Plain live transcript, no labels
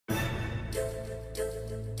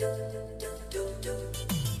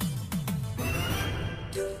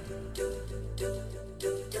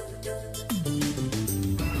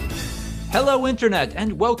Hello, Internet,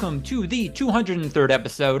 and welcome to the 203rd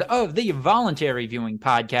episode of the Voluntary Viewing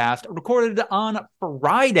Podcast, recorded on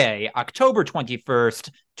Friday, October 21st,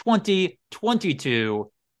 2022.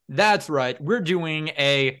 That's right, we're doing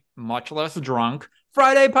a much less drunk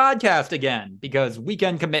Friday podcast again, because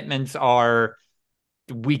weekend commitments are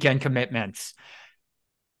weekend commitments.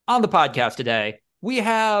 On the podcast today, we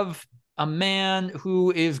have a man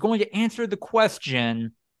who is going to answer the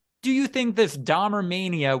question, do you think this Dahmer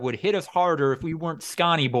mania would hit us harder if we weren't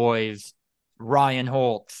Scotty boys? Ryan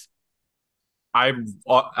Holtz. I've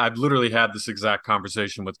literally had this exact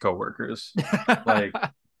conversation with coworkers. Like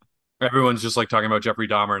everyone's just like talking about Jeffrey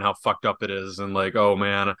Dahmer and how fucked up it is, and like, oh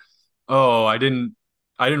man, I didn't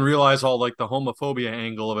realize all like the homophobia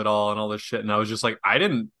angle of it all and all this shit. And I was just like,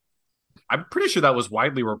 I'm pretty sure that was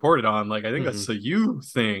widely reported on. Like, I think that's a you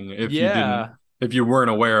thing if you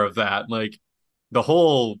weren't aware of that. Like the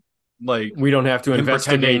whole like we don't have to him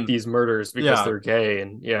investigate these murders because they're gay,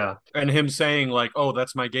 and and him saying like, oh,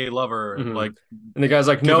 that's my gay lover, like, and the guy's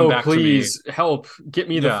like, no, please help, get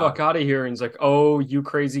me the fuck out of here. And he's like, oh, you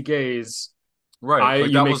crazy gays, right? Like,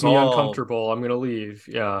 you make me uncomfortable, I'm gonna leave.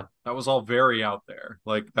 That was all very out there.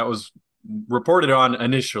 Like that was reported on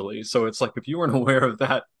initially, so it's like if you weren't aware of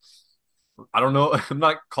that, I don't know, I'm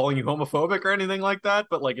not calling you homophobic or anything like that,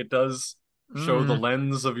 but like it does show the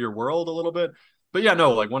lens of your world a little bit. But yeah,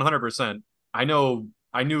 no, like 100%. I knew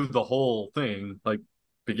the whole thing, like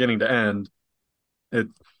beginning to end.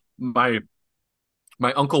 My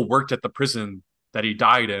uncle worked at the prison that he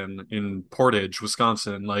died in Portage,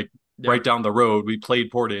 Wisconsin, like right down the road. We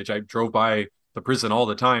played Portage. I drove by the prison all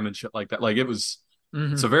the time and shit like that. Like it's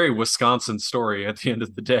a very Wisconsin story at the end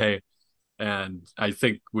of the day. And I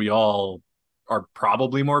think we all are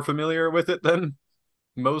probably more familiar with it than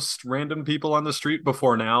most random people on the street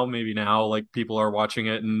before now. Maybe now like people are watching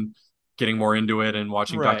it and getting more into it and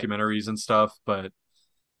watching documentaries and stuff, but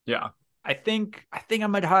yeah. I think I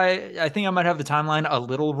might have the timeline a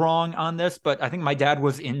little wrong on this, but I think my dad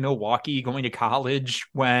was in Milwaukee going to college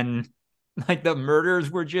when like the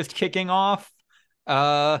murders were just kicking off.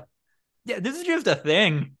 This is just a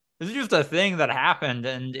thing. This is just a thing that happened,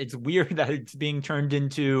 and it's weird that it's being turned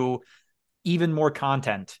into even more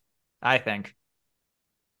content, I think.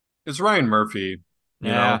 It's Ryan Murphy,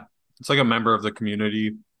 you know? It's like a member of the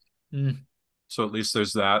community. So at least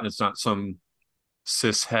there's that. It's not some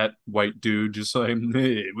cishet white dude just like,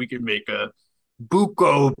 hey, we can make a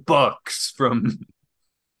buco bucks from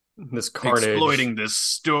this carnage, exploiting this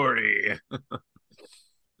story.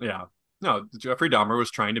 Yeah. No, Jeffrey Dahmer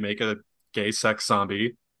was trying to make a gay sex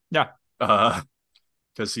zombie. Yeah.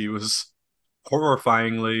 Because he was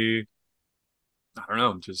horrifyingly, I don't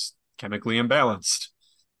know, just chemically imbalanced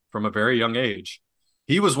from a very young age.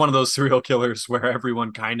 He was one of those serial killers where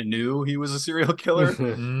everyone kind of knew he was a serial killer.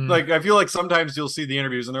 Like, I feel like sometimes you'll see the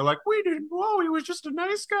interviews and they're like, we didn't know, he was just a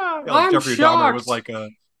nice guy. Like, Jeffrey Dahmer was like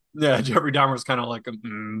Jeffrey Dahmer was kind of like,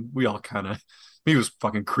 we all kind of, he was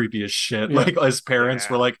fucking creepy as shit. Like, his parents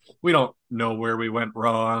were like, we don't know where we went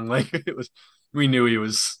wrong. Like, we knew he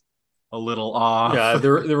was a little off. Yeah,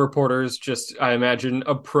 the reporters just, I imagine,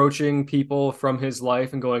 approaching people from his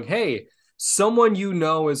life and going, hey, someone you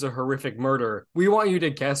know is a horrific murder. We want you to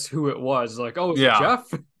guess who it was. Like, oh, Jeff?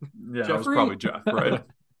 Yeah, it was probably Jeff, right?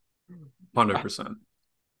 100%.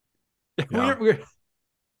 Yeah.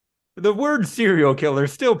 The word serial killer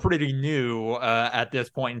is still pretty new at this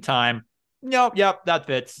point in time. Yep, that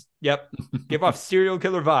fits. Yep. Give off serial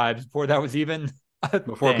killer vibes before that was even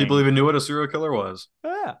before people even knew what a serial killer was.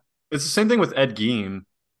 Yeah. It's the same thing with Ed Gein.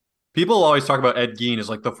 People always talk about Ed Gein as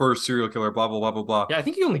like the first serial killer, blah, blah, blah, blah, blah. Yeah, I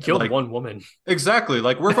think he only killed one woman. Exactly.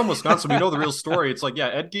 Like, we're from Wisconsin. We know the real story. It's like, yeah,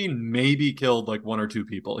 Ed Gein maybe killed like one or two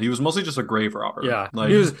people. He was mostly just a grave robber. Yeah.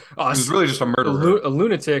 Like, he was really just a murderer. A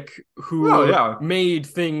lunatic who made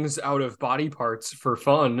things out of body parts for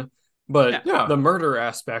fun. But the murder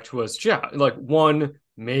aspect was, like one,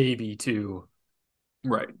 maybe two.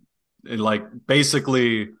 Right. And like,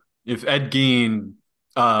 basically, if Ed Gein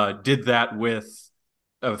did that with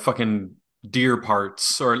fucking deer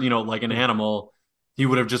parts or, you know, like an animal, he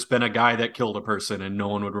would have just been a guy that killed a person and no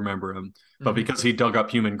one would remember him. But because he dug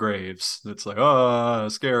up human graves, it's like, oh,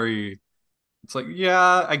 scary. It's like,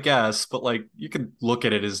 yeah, I guess, but like you could look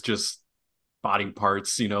at it as just body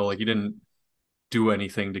parts, you know, like you didn't do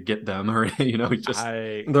anything to get them, or you know, he just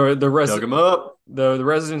dug them up. The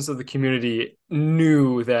residents of the community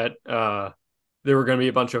knew that there were going to be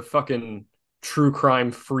a bunch of fucking true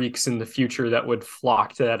crime freaks in the future that would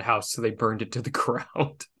flock to that house, so they burned it to the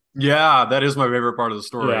ground. Yeah, that is my favorite part of the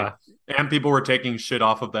story. Yeah. And people were taking shit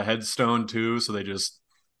off of the headstone too, so they just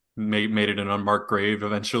made it an unmarked grave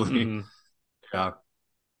eventually. Yeah.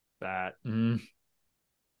 that.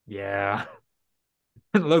 Yeah.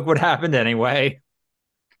 Look what happened anyway.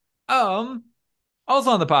 Also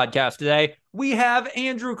on the podcast today, we have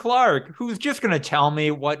Andrew Clark, who's just going to tell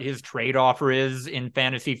me what his trade offer is in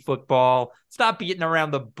fantasy football. Stop beating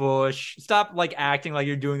around the bush. Stop like acting like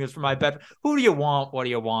you're doing this for my bet. Who do you want? What do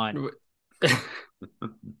you want?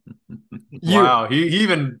 Wow, he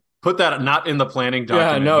even put that not in the planning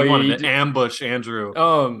document. Yeah, no, he wanted to ambush Andrew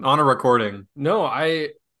on a recording. No, I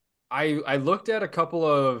looked at a couple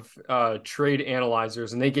of trade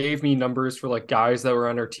analyzers, and they gave me numbers for like guys that were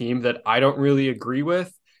on our team that I don't really agree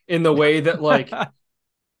with, in the way that like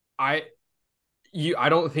I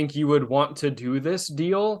don't think you would want to do this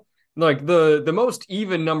deal. Like the most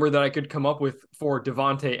even number that I could come up with for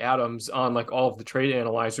Davante Adams on like all of the trade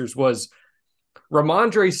analyzers was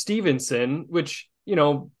Ramondre Stevenson, which, you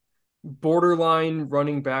know, borderline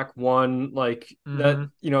running back one, like that,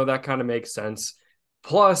 you know, that kind of makes sense.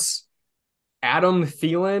 Plus Adam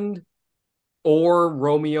Thielen or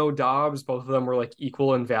Romeo Doubs, both of them were like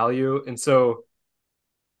equal in value. And so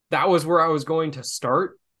that was where I was going to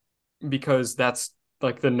start, because that's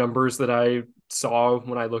like the numbers that I saw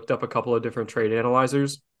when I looked up a couple of different trade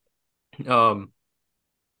analyzers.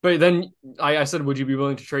 But then I said, would you be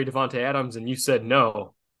willing to trade Davante Adams? And you said,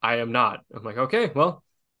 no, I am not. I'm like, okay, well,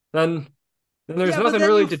 then there's nothing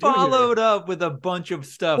really to do here. Followed up with a bunch of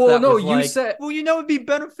stuff. Well, that no, was you like, said, well, you know, it'd be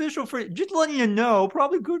beneficial for just letting you know,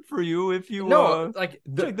 probably good for you if you like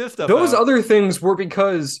check this stuff those out. other things were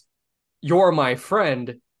because you're my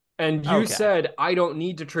friend. And you said, I don't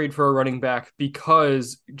need to trade for a running back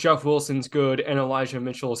because Jeff Wilson's good and Elijah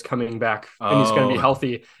Mitchell is coming back and he's going to be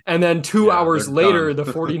healthy. And then 2 hours later, the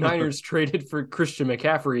 49ers traded for Christian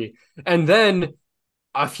McCaffrey. And then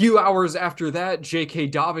a few hours after that, J.K.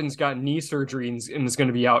 Dobbins got knee surgery and is going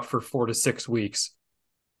to be out for 4 to 6 weeks.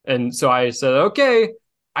 And so I said, okay.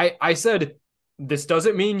 I said, this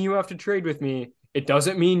doesn't mean you have to trade with me. It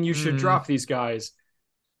doesn't mean you should drop these guys.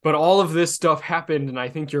 But all of this stuff happened, and I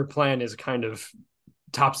think your plan is kind of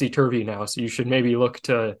topsy-turvy now, so you should maybe look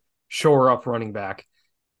to shore up running back.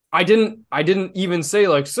 I didn't even say,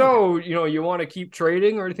 like, so, you know, you want to keep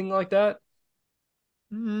trading or anything like that?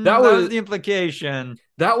 That was the implication.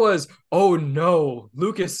 That was, oh no,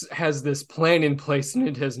 Lucas has this plan in place, and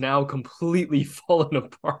it has now completely fallen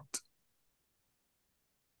apart.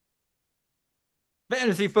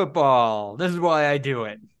 Fantasy football. This is why I do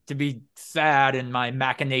it. To be sad and my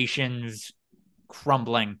machinations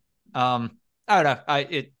crumbling. I don't know.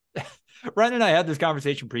 Ryan and I had this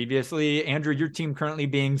conversation previously. Andrew, your team currently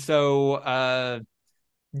being so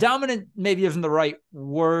dominant maybe isn't the right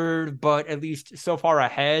word, but at least so far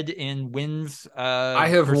ahead in wins. I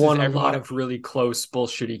have won a lot of really close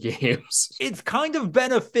bullshitty games. It's kind of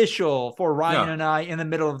beneficial for Ryan and I in the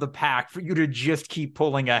middle of the pack for you to just keep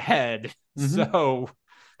pulling ahead. So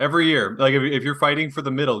every year, like if you're fighting for the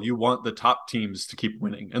middle, you want the top teams to keep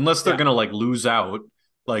winning, unless they're gonna like lose out.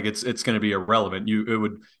 Like it's gonna be irrelevant. It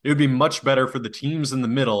would be much better for the teams in the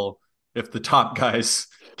middle if the top guys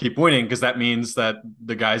keep winning, because that means that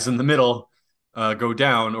the guys in the middle go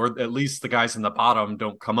down, or at least the guys in the bottom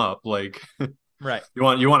don't come up. Like, right, you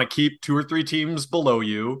want to keep 2 or 3 teams below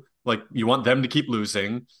you. Like you want them to keep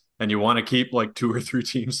losing, and you want to keep like 2 or 3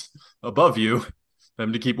 teams above you,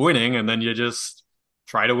 them to keep winning, and then you just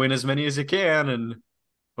try to win as many as you can and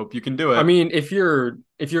hope you can do it. I mean, if your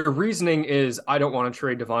reasoning is I don't want to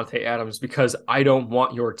trade Davante Adams because I don't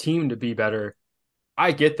want your team to be better,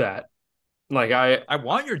 I get that. Like I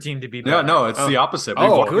want your team to be better. Yeah, no, it's the opposite. We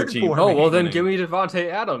want your team. Oh, well, then give me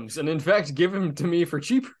Davante Adams, and in fact, give him to me for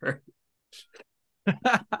cheaper.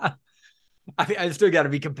 I still got to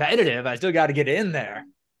be competitive. I still got to get in there.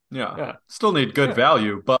 Yeah. Still need good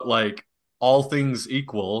value, but like all things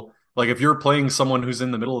equal, like if you're playing someone who's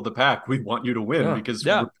in the middle of the pack, we want you to win because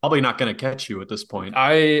we're probably not going to catch you at this point.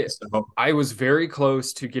 I was very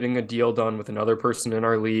close to getting a deal done with another person in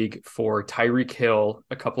our league for Tyreek Hill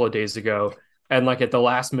a couple of days ago. And like at the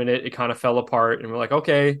last minute, it kind of fell apart. And we're like,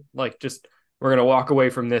 okay, like just we're going to walk away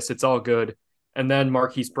from this. It's all good. And then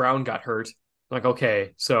Marquise Brown got hurt. Like,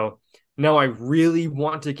 okay, so now I really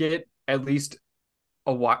want to get at least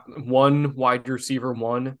one wide receiver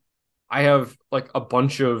one. I have like a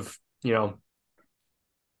bunch of, you know,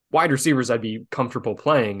 wide receivers I'd be comfortable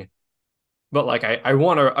playing, but like I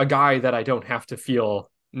want a guy that I don't have to feel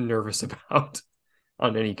nervous about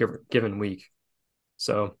on any given week.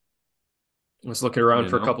 So I was looking around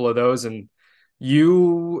for a couple of those, and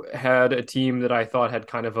you had a team that I thought had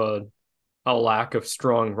kind of a lack of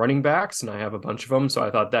strong running backs, and I have a bunch of them, so I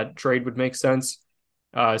thought that trade would make sense.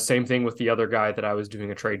 Same thing with the other guy that I was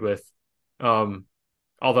doing a trade with.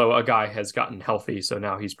 Although a guy has gotten healthy, so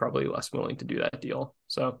now he's probably less willing to do that deal.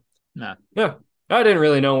 So, Nah. yeah, I didn't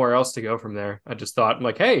really know where else to go from there. I just thought,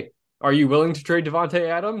 like, hey, are you willing to trade Davante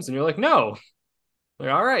Adams? And you're like, no. Like,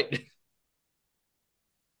 all right.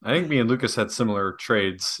 I think me and Lucas had similar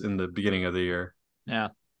trades in the beginning of the year, Yeah.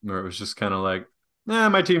 where it was just kind of like, nah,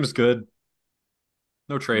 my team's good.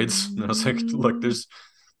 No trades. And I was like, look, there's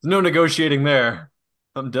no negotiating there.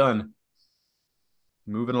 I'm done.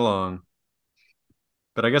 Moving along.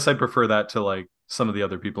 But I guess I'd prefer that to like some of the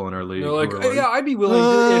other people in our league. They're like, who are yeah, I'd be willing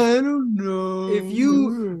to I don't know. if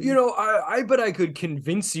you know, I bet I could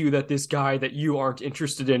convince you that this guy that you aren't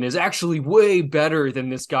interested in is actually way better than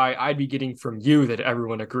this guy I'd be getting from you that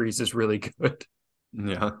everyone agrees is really good.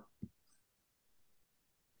 Yeah.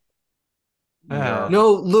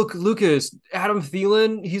 No, look, Lucas, Adam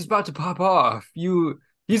Thielen, he's about to pop off.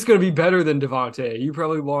 He's gonna be better than Davante. You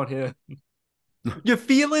probably want him. You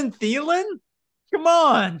feeling Thielen? Come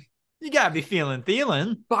on. You gotta be feeling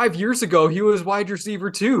Thielen. 5 years ago, he was wide receiver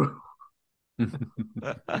too.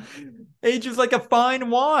 Age is like a fine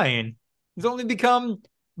wine. He's only become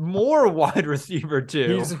more wide receiver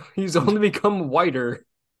too. He's only become whiter.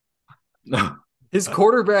 His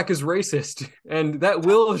quarterback is racist, and that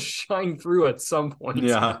will shine through at some point.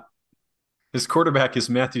 Yeah. His quarterback is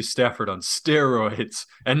Matthew Stafford on steroids,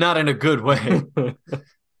 and not in a good way.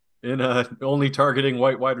 In a only targeting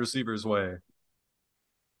white wide receivers way.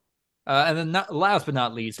 And then last but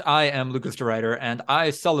not least, I am Lucas DeRuyter, and I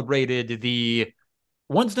celebrated the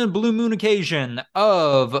once in a blue moon occasion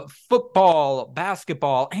of football,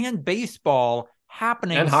 basketball, and baseball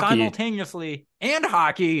happening and simultaneously, and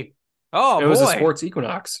hockey. Oh, it boy. was a sports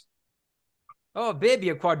equinox. Oh, baby,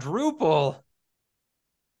 a quadruple.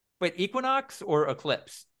 Wait, equinox or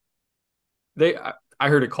eclipse? I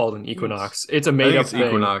heard it called an equinox. It's a made up thing.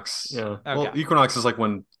 Equinox. Yeah. Okay. Well, equinox is like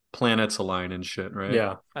when planets align and shit, right?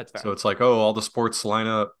 Yeah. That's fair. So it's like, oh, all the sports line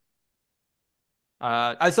up.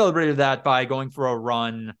 I celebrated that by going for a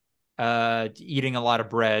run, eating a lot of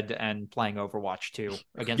bread, and playing Overwatch 2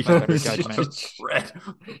 against my better judgment. Bread.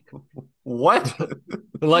 What?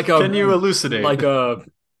 Can you elucidate? Like a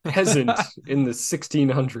peasant in the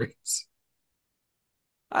 1600s.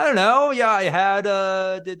 I don't know. Yeah, I had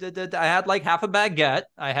I had like half a baguette.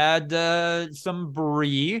 I had some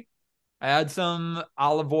brie. I had some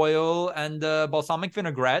olive oil and balsamic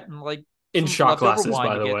vinaigrette, and like in shot glasses,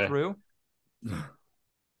 by the way. Through.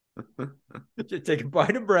 Just take a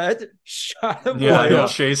bite of bread, shot of oil,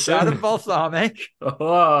 shot of balsamic.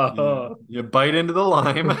 You bite into the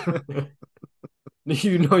lime.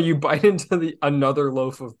 You bite into another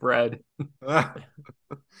loaf of bread.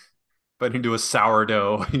 Bite into a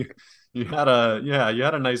sourdough. You had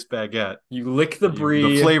a nice baguette. You lick the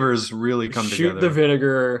brie. The flavors really come together. Shoot the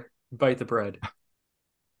vinegar, bite the bread.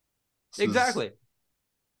 Exactly.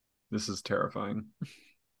 This is terrifying.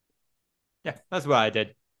 Yeah, that's what I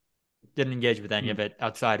did. Didn't engage with any of it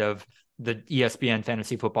outside of the ESPN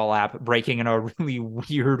fantasy football app breaking in a really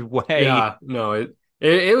weird way. Yeah, no,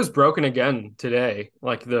 it was broken again today.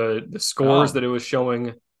 Like the scores that it was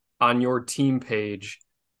showing on your team page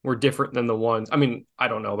were different than the ones. I mean, I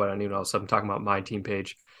don't know about anyone else. I'm talking about my team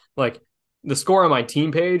page. Like the score on my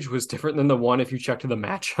team page was different than the one if you checked the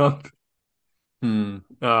matchup.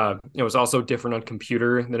 It was also different on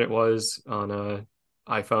computer than it was on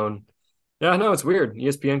iPhone. Yeah, no, it's weird.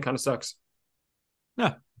 ESPN kind of sucks.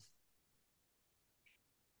 Yeah.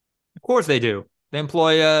 Of course they do. They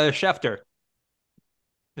employ Schefter.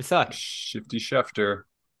 They suck. Shifty Schefter.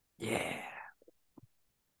 Yeah.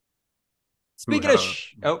 Speaking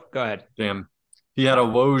of... go ahead. Damn. He had a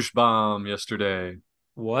Woj bomb yesterday.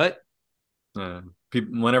 What?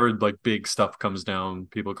 People, whenever like big stuff comes down,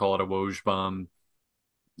 people call it a Woj bomb.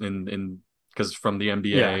 Because from the NBA,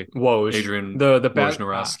 yeah, Woj, Adrian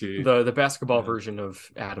Wojnarowski, the basketball version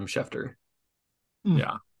of Adam Schefter.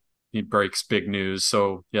 Yeah, he breaks big news.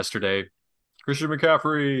 So yesterday, Christian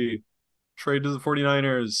McCaffrey trade to the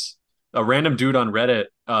 49ers. A random dude on Reddit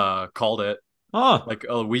called it. Like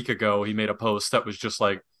a week ago, he made a post that was just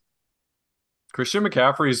like, Christian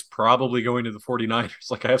McCaffrey's probably going to the 49ers.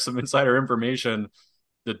 Like, I have some insider information.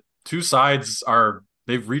 The two sides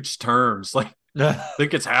they've reached terms. Like, I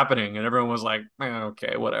think it's happening. And everyone was like,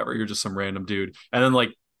 okay, whatever. You're just some random dude. And then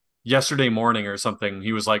like yesterday morning or something,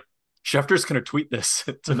 he was like, Schefter's going to tweet this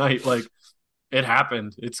tonight. Like, it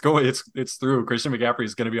happened. It's through. Christian McCaffrey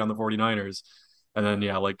is going to be on the 49ers. And then,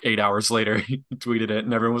 yeah, like 8 hours later, he tweeted it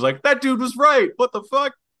and everyone was like, that dude was right. What the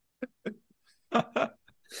fuck?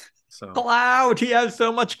 So. Clout. He has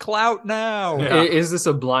so much clout now. Yeah. Is this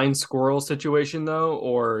a blind squirrel situation though,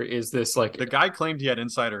 or is this like the guy claimed he had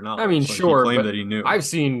insider knowledge? I mean, like, sure, he claimed but that he knew. I've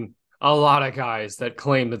seen a lot of guys that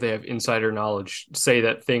claim that they have insider knowledge say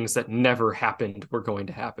that things that never happened were going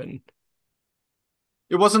to happen.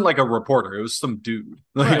 It wasn't like a reporter. It was some dude.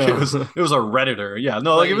 Like Yeah. it was a Redditor. Yeah,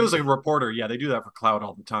 no, like if it was like a reporter, yeah, they do that for clout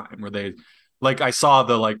all the time. Where they, like, I saw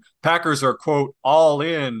the like Packers are quote all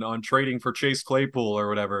in on trading for Chase Claypool or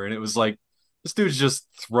whatever, and it was like this dude's just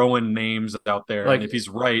throwing names out there, Like, and if he's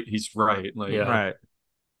right, he's right. Like, yeah. Right.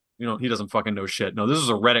 you know, he doesn't fucking know shit. No, this is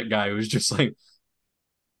a Reddit guy who's just like,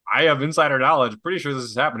 I have insider knowledge. Pretty sure this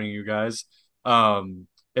is happening, you guys.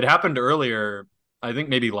 It happened earlier, I think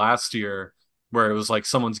maybe last year, where it was like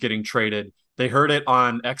someone's getting traded. They heard it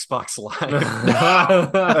on Xbox Live.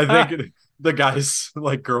 I think the guy's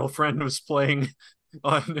like girlfriend was playing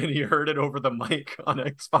on, and he heard it over the mic on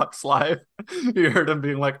Xbox Live. He heard him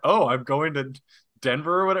being like, "Oh, I'm going to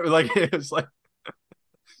Denver or whatever." Like it's like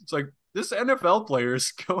this NFL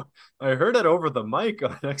player's going. I heard it over the mic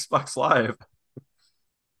on Xbox Live.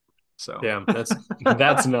 So Damn, that's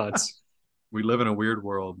nuts. we live in a weird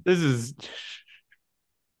world. These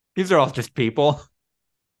are all just people.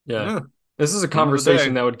 Yeah. Yeah. This is a End of the conversation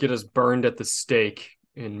day. that would get us burned at the stake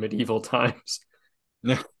in medieval times.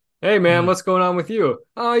 Yeah. Hey man, Mhm. what's going on with you?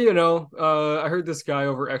 I heard this guy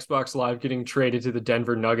over Xbox Live getting traded to the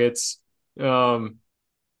Denver Nuggets. Okay,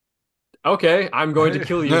 I'm going to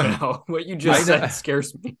kill you now. What you just I know. said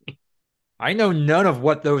scares me. I know none of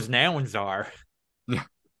what those nouns are. Yeah.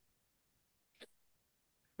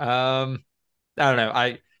 I don't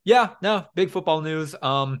know. No, big football news.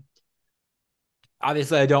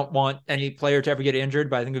 Obviously I don't want any player to ever get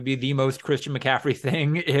injured, but I think it would be the most Christian McCaffrey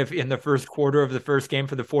thing if in the first quarter of the first game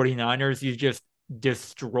for the 49ers, he just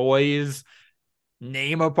destroys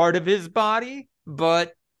name a part of his body.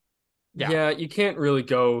 But Yeah, you can't really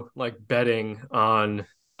go like betting on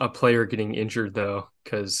a player getting injured though,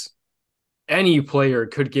 because any player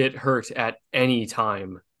could get hurt at any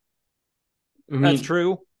time. I mean, that's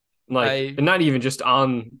true. and not even just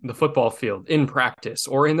on the football field, in practice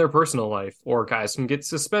or in their personal life, or guys can get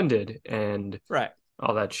suspended and Right.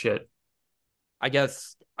 all that shit. I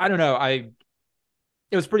guess, I don't know.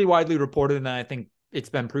 It was pretty widely reported, and I think it's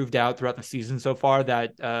been proved out throughout the season so far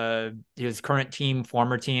that his current team,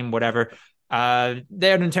 former team, whatever, they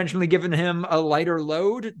had intentionally given him a lighter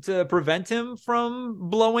load to prevent him from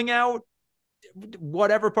blowing out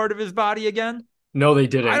whatever part of his body again. No, they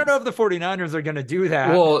didn't. I don't know if the 49ers are going to do that.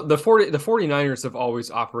 Well, the 49ers have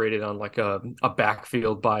always operated on like a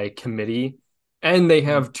backfield by committee, and they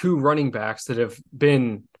have two running backs that have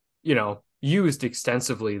been, used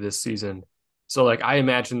extensively this season. So like I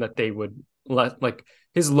imagine that they would let like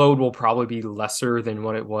his load will probably be lesser than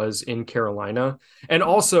what it was in Carolina. And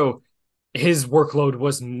also his workload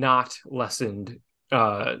was not lessened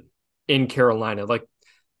in Carolina. Like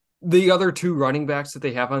the other two running backs that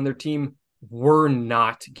they have on their team were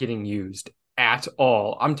not getting used at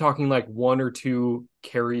all. I'm talking like one or two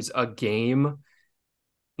carries a game,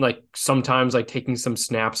 like sometimes like taking some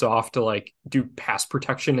snaps off to like do pass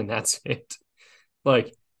protection, and that's it.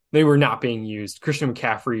 Like they were not being used. Christian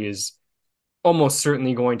McCaffrey is almost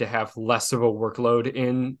certainly going to have less of a workload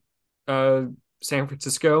in San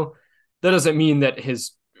Francisco. That doesn't mean that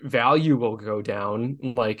his value will go down,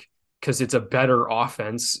 like, because it's a better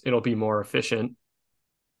offense. It'll be more efficient.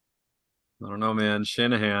 I don't know, man.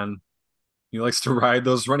 Shanahan, he likes to ride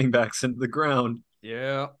those running backs into the ground,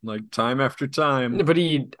 Yeah. like time after time. But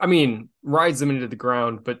rides them into the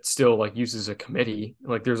ground, but still like uses a committee.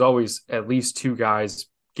 Like there's always at least two guys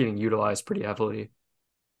getting utilized pretty heavily.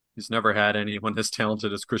 He's never had anyone as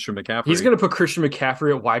talented as Christian McCaffrey. He's going to put Christian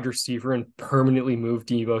McCaffrey at wide receiver and permanently move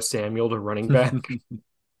Deebo Samuel to running back.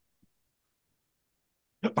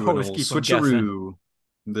 Always keep him guessing. switcheroo,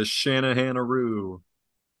 the Shanahan-aroo.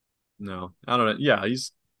 No, I don't know. Yeah,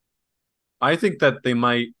 I think that they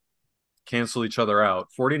might cancel each other out.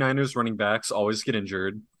 49ers running backs always get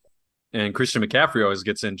injured, and Christian McCaffrey always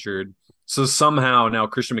gets injured. So somehow now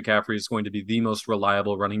Christian McCaffrey is going to be the most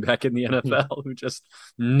reliable running back in the NFL who just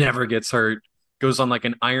never gets hurt, goes on like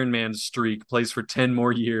an Iron Man streak, plays for 10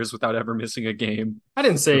 more years without ever missing a game. I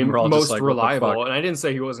didn't say And we're all just most like, what the reliable, fuck? and I didn't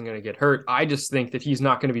say he wasn't going to get hurt. I just think that he's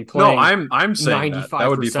not going to be playing. No, I'm saying that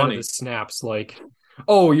would be 95% funny. of the snaps. Like,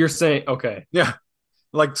 oh, you're saying, okay. Yeah.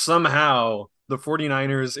 Like somehow the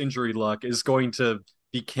 49ers injury luck is going to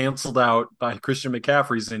be canceled out by Christian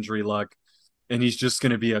McCaffrey's injury luck, and he's just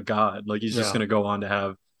going to be a god. Like he's just going to go on to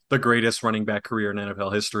have the greatest running back career in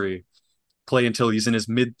NFL history, play until he's in his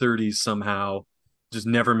mid-30s somehow, just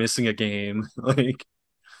never missing a game. Like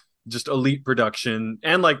just elite production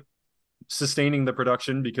and like sustaining the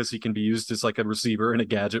production because he can be used as like a receiver and a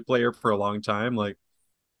gadget player for a long time. Like,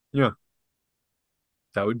 yeah,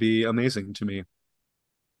 that would be amazing to me.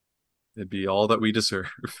 It'd be all that we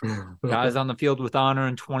deserve. Guys on the field with honor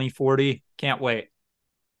in 2040. Can't wait.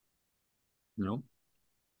 You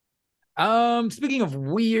know? Speaking of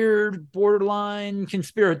weird, borderline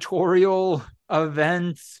conspiratorial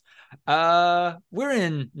events, we're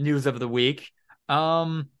in news of the week. As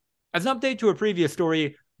an update to a previous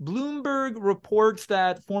story, Bloomberg reports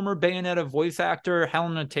that former Bayonetta voice actor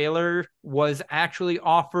Helena Taylor was actually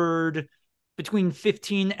offered between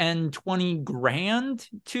 15 and 20 grand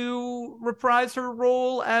to reprise her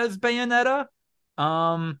role as Bayonetta.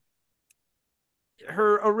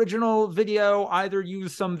 Her original video either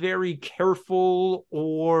used some very careful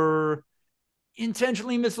or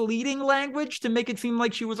intentionally misleading language to make it seem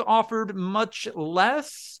like she was offered much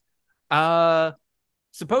less.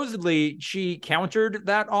 Supposedly, she countered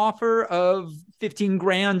that offer of 15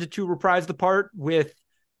 grand to reprise the part with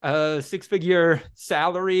a six-figure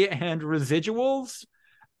salary and residuals.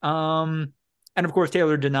 And of course,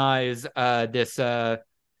 Taylor denies this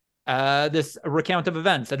recount of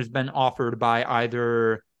events that has been offered by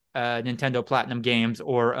either Nintendo Platinum Games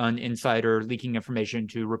or an insider leaking information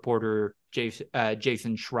to reporter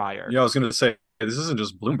Jason Schreier. Yeah, I was going to say, this isn't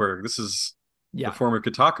just Bloomberg. This is the former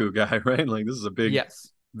Kotaku guy, right? Like, this is a big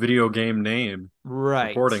video game name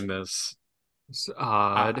reporting this. It's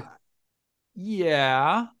odd.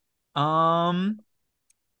 Yeah. Definitely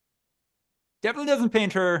doesn't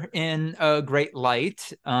paint her in a great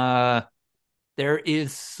light. There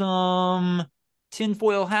is some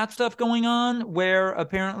tinfoil hat stuff going on where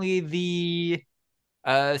apparently the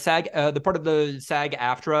the part of the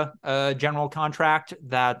SAG-AFTRA general contract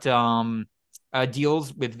that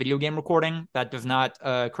deals with video game recording that does not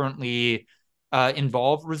currently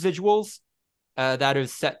involve residuals, that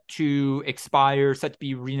is set to expire, set to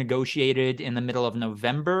be renegotiated in the middle of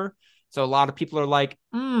November. So a lot of people are like,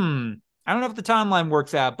 I don't know if the timeline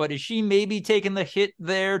works out, but is she maybe taking the hit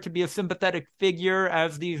there to be a sympathetic figure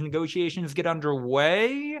as these negotiations get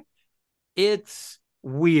underway? It's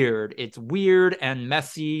weird. It's weird and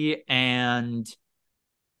messy, and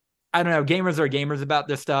I don't know. Gamers are gamers about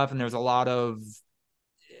this stuff, and there's a lot of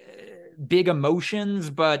big emotions,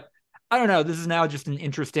 but I don't know. This is now just an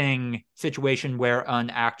interesting situation where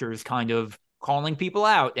an actor is kind of calling people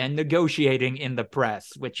out and negotiating in the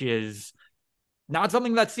press, which is not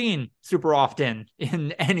something that's seen super often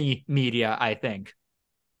in any media, I think.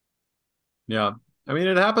 Yeah. I mean,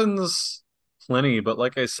 it happens plenty, but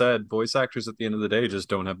like I said, voice actors at the end of the day just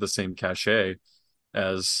don't have the same cachet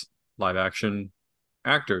as live action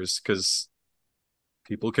actors because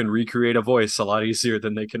people can recreate a voice a lot easier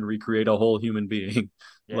than they can recreate a whole human being.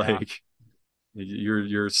 Yeah. Like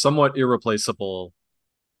you're somewhat irreplaceable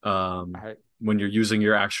when you're using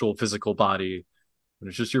your actual physical body. When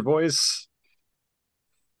it's just your voice,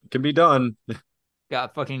 it can be done.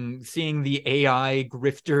 Got fucking seeing the AI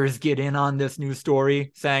grifters get in on this new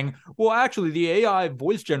story saying, well, actually, the AI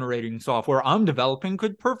voice generating software I'm developing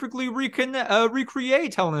could perfectly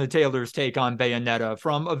recreate Helena Taylor's take on Bayonetta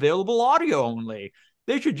from available audio only.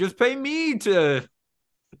 They should just pay me to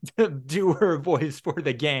do her voice for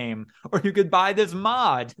the game, or you could buy this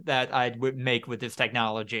mod that I would make with this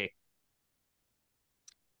technology.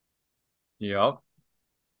 Yep.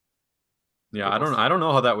 Yeah, I don't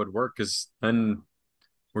know how that would work because then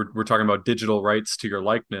we're talking about digital rights to your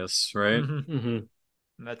likeness, right?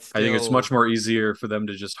 That's I think it's much more easier for them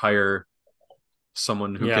to just hire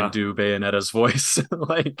someone who can do Bayonetta's voice.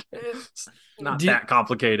 Like, it's not that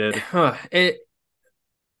complicated.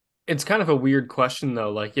 It's kind of a weird question,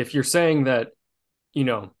 though. Like, if you're saying that,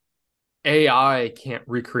 AI can't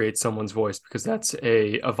recreate someone's voice because that's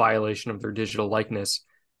a violation of their digital likeness,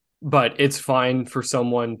 but it's fine for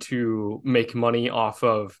someone to make money off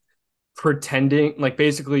of pretending, like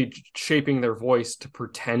basically shaping their voice to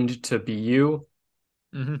pretend to be you,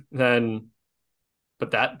 then,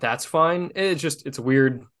 but that's fine. It's a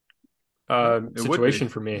weird situation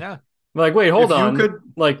for me. Yeah. Like, wait, hold on.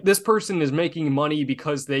 Like, this person is making money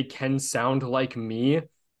because they can sound like me,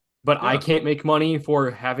 but I can't make money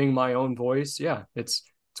for having my own voice. Yeah, it's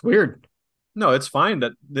weird. No, it's fine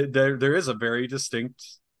that there is a very distinct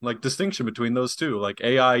distinction between those two. Like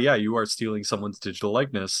AI, you are stealing someone's digital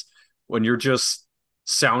likeness. When you're just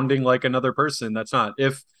sounding like another person, that's not.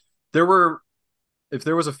 If there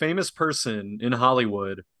was a famous person in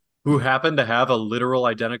Hollywood who happened to have a literal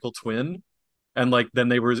identical twin, and then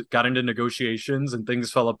they got into negotiations and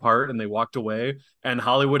things fell apart and they walked away, and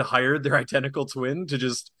Hollywood hired their identical twin to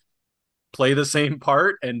just play the same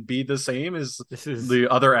part and be the same as the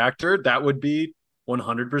other actor, that would be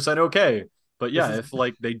 100% okay. But if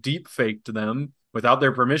they deep faked them without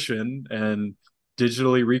their permission and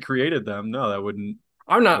digitally recreated them, no, that wouldn't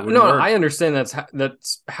I'm That not. wouldn't No, work. I understand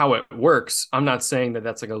that's how it works. I'm not saying that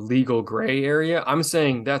that's like a legal gray area. I'm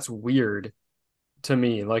saying that's weird to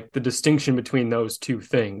me, like the distinction between those two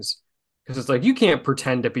things. Because it's like you can't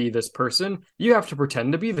pretend to be this person. You have to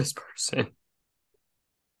pretend to be this person.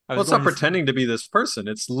 I Well, was it's not going to pretending to be this person.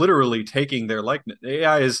 It's literally taking their likeness.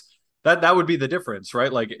 AI is that would be the difference,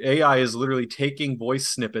 right? Like AI is literally taking voice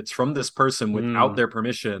snippets from this person without Mm, their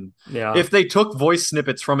permission. yeah. If they took voice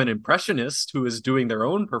snippets from an impressionist who is doing their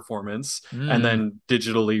own performance and Mm, then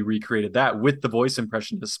digitally recreated that with the voice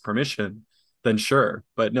impressionist's permission, then sure.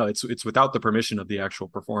 But no, it's without the permission of the actual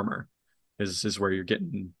performer is where you're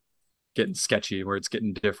getting sketchy, where it's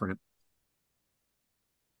getting different.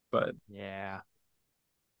 But yeah.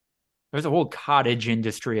 There's a whole cottage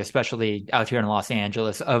industry, especially out here in Los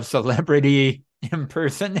Angeles, of celebrity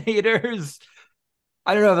impersonators.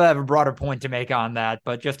 I don't know if I have a broader point to make on that,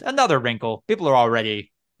 but just another wrinkle. People are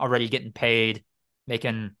already getting paid,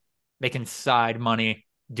 making making side money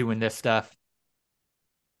doing this stuff.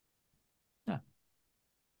 Yeah.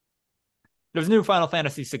 There's a new Final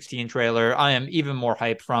Fantasy 16 trailer. I am even more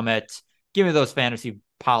hyped from it. Give me those fantasy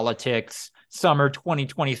politics. Summer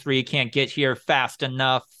 2023 can't get here fast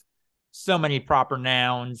enough. So many proper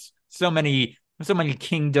nouns, so many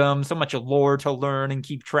kingdoms, so much lore to learn and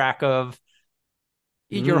keep track of.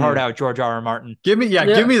 Eat your heart Mm. out, George R. R. Martin. give me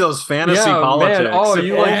those fantasy Yeah, man. politics. Oh, If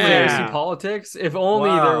you like fantasy Yeah. only. politics? If only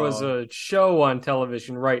there was Wow. a show on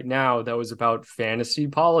television right now that was about fantasy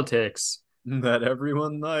politics. That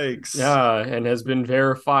everyone likes. Yeah, and has been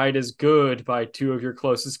verified as good by two of your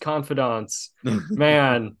closest confidants.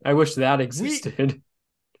 Man, I wish that existed.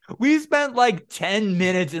 We spent like 10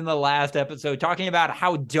 minutes in the last episode talking about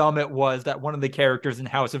how dumb it was that one of the characters in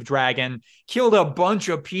House of Dragon killed a bunch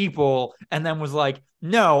of people and then was like,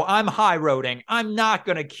 no, I'm high roading. I'm not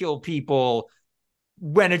going to kill people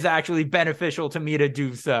when it's actually beneficial to me to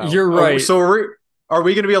do so. You're right. So are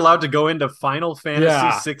we going to be allowed to go into Final Fantasy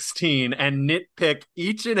Yeah. 16 and nitpick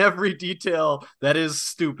each and every detail that is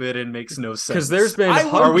stupid and makes no sense? Because there's been I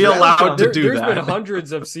would Are we allowed welcome- to do there's that? been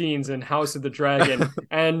hundreds of scenes in House of the Dragon,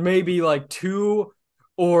 and maybe like 2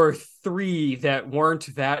 or 3 that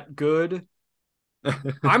weren't that good.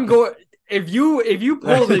 I'm going. If you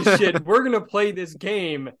pull this shit, we're gonna play this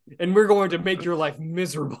game, and we're going to make your life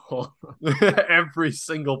miserable. Every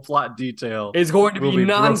single plot detail. It's going to will be be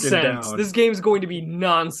broken nonsense. down. This game's going to be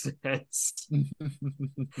nonsense.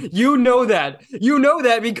 You know that. You know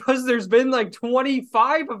that because there's been like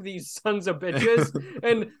 25 of these sons of bitches,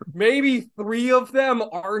 and maybe 3 of them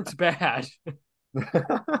aren't bad.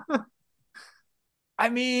 I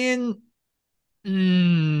mean,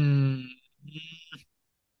 mm,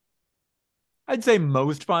 I'd say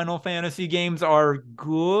most Final Fantasy games are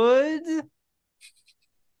good.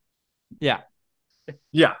 Yeah.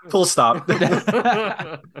 Yeah, full stop.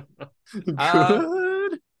 Uh,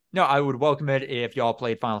 Good. No, I would welcome it if y'all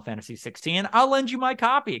played Final Fantasy 16. I'll lend you my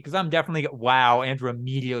copy because I'm definitely wow. Andrew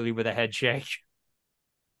immediately with a head shake.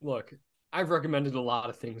 Look, I've recommended a lot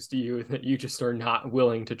of things to you that you just are not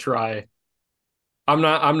willing to try. I'm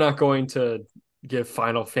not going to give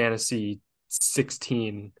Final Fantasy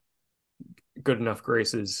 16 good enough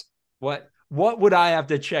graces. What would I have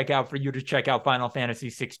to check out for you to check out Final Fantasy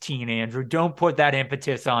 16, Andrew? Don't put that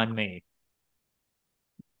impetus on me.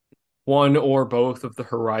 One or both of the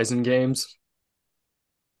Horizon games.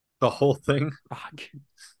 The whole thing. Fuck.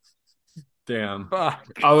 Damn. Fuck.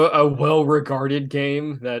 A well-regarded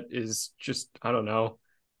game that is just, I don't know,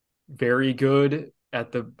 very good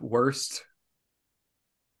at the worst.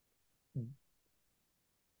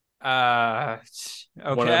 Okay.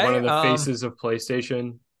 One of the faces of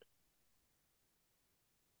PlayStation.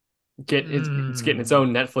 It's getting its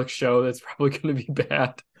own Netflix show that's probably going to be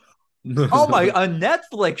bad. Oh my, a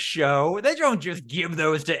Netflix show? They don't just give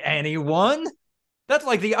those to anyone. That's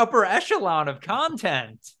like the upper echelon of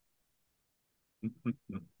content.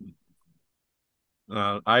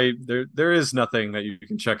 There is nothing that you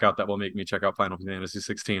can check out that will make me check out Final Fantasy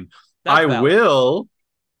 16. That's I valid. will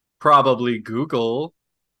probably Google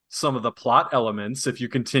some of the plot elements if you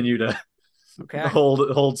continue to Okay.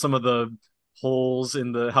 hold some of the holes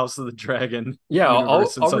in the House of the Dragon Yeah, I'll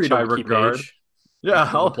universe in such read a high wiki regard. page. Yeah,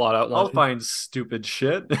 The plot outline. I'll find stupid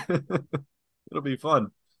shit. It'll be fun.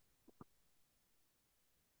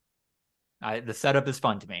 The setup is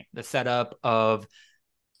fun to me. The setup of,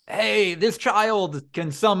 hey, this child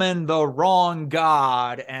can summon the wrong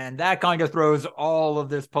god, and that kind of throws all of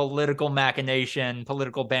this political machination,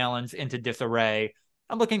 political balance into disarray.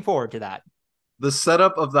 I'm looking forward to that. The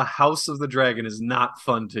setup of the House of the Dragon is not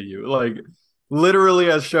fun to you. Like, literally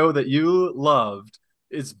a show that you loved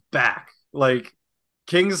is back. Like,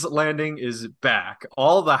 King's Landing is back.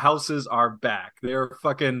 All the houses are back. They're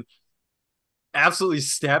fucking absolutely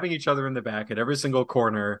stabbing each other in the back at every single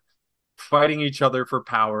corner, fighting each other for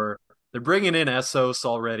power. They're bringing in Essos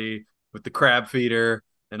already with the crab feeder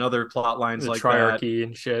and other plot lines The like triarchy that.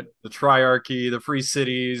 and shit. The triarchy, the free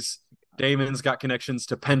cities. Daemon's got connections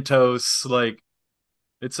to Pentos. Like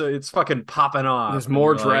it's fucking popping off. There's And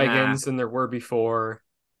more you're like, dragons than there were before.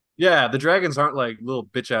 yeah, the dragons aren't like little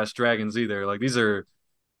bitch ass dragons either. Like these are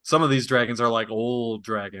some of these dragons are like old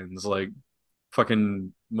dragons, like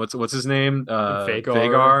fucking what's his name?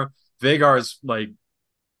 Vagar. Vagar's like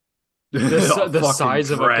The, a the fucking size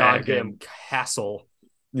of a dragon. goddamn castle.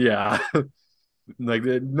 Yeah. Like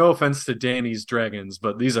no offense to Danny's dragons,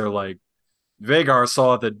 but these are like Vagar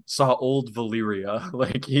saw old Valyria.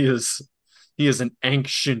 Like he is an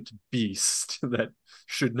ancient beast that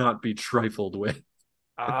should not be trifled with.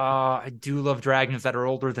 I do love dragons that are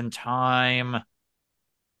older than time.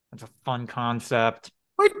 That's a fun concept.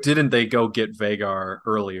 Why didn't they go get Vagar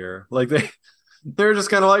earlier? Like they're just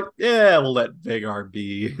kind of like, yeah, we'll let Vagar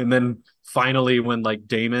be. And then finally, when like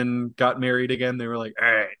Daemon got married again, they were like,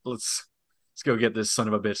 all right, let's go get this son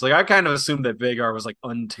of a bitch. Like I kind of assumed that Vagar was like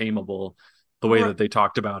untamable the way that they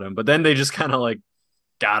talked about him, but then they just kind of like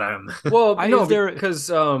got him. Well, no, is there- because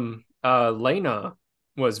Lena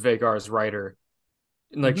was Vagar's writer.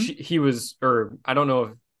 Like he was, or I don't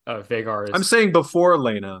know if Vagar is. I'm saying before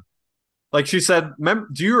Lena. Like she said,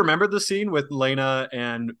 do you remember the scene with Lena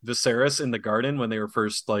and Viserys in the garden when they were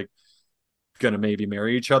first like gonna maybe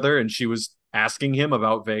marry each other, and she was asking him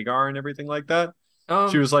about Vagar and everything like that?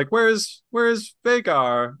 She was like, "Where's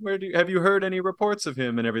Vagar? Have you heard any reports of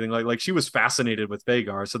him and everything?" Like she was fascinated with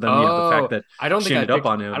Vagar. So then the fact that I don't she think ended up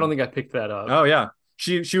on him. I don't think I picked that up. Oh yeah,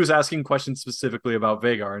 she was asking questions specifically about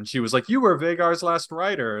Vagar, and she was like, "You were Vagar's last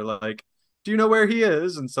rider. Like, do you know where he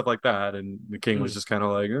is?" and stuff like that. And the king was just kind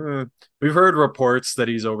of like, "We've heard reports that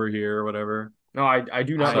he's over here, or whatever." No, I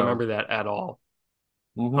do not remember that at all.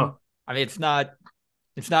 Mm-hmm. Huh. I mean, it's not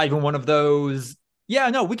even one of those. Yeah,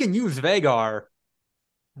 no, we can use Vagar.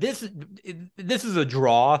 This is a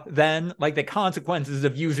draw. Then, like the consequences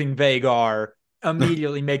of using Vagar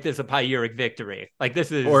immediately make this a Pyuric victory. Like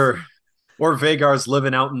this is or Vagar's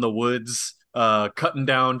living out in the woods, cutting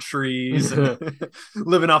down trees and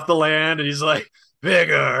living off the land, and he's like,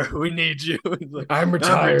 Vagar, we need you. Like, I'm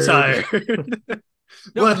retired.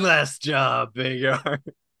 One last job, Vagar.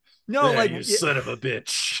 No, yeah, like you son of a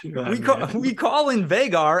bitch. We call in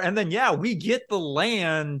Vagar, and then we get the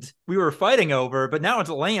land we were fighting over, but now it's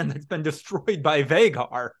a land that's been destroyed by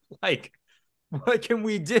Vagar. Like, what can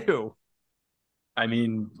we do? I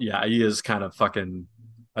mean, yeah, he is kind of fucking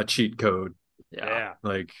a cheat code. Yeah.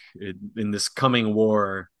 Like in this coming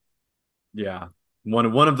war, yeah. One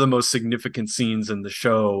of the most significant scenes in the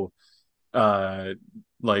show,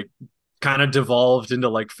 like kind of devolved into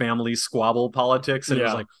like family squabble politics, and it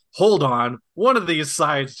was like, hold on, one of these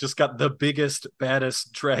sides just got the biggest,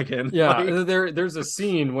 baddest dragon. Yeah, like, there's a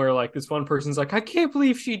scene where like this one person's like, I can't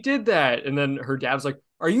believe she did that, and then her dad's like,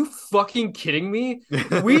 are you fucking kidding me?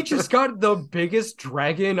 We just got the biggest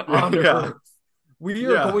dragon on Earth. We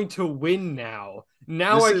are going to win now.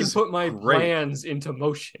 Now I can put my plans into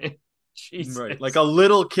motion. Jesus. Right. Like a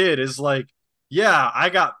little kid is like, yeah, I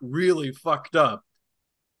got really fucked up.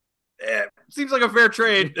 Seems like a fair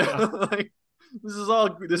trade. Like, this is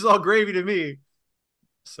all gravy to me.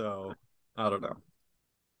 So I don't know.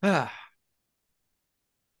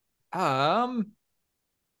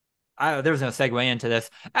 There's no segue into this.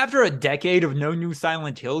 After a decade of no new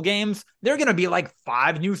Silent Hill games, there are gonna be like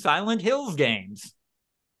 5 new Silent Hills games.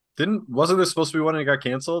 Wasn't there supposed to be one that got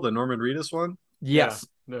canceled, the Norman Reedus one? Yes.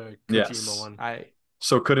 The Kojima one.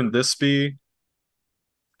 So couldn't this be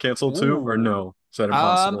canceled too, or no? Is that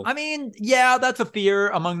impossible? I mean, yeah, that's a fear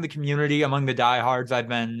among the community, among the diehards I've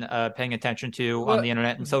been paying attention to on the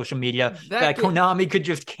internet and social media, that Konami could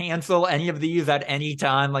just cancel any of these at any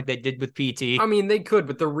time like they did with PT. I mean, they could,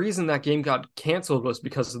 but the reason that game got canceled was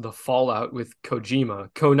because of the fallout with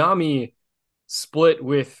Kojima. Konami split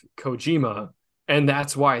with Kojima, and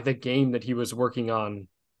that's why the game that he was working on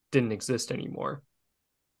didn't exist anymore.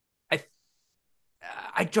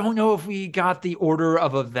 I don't know if we got the order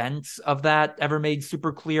of events of that ever made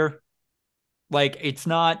super clear. Like,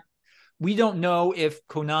 we don't know if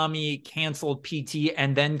Konami canceled PT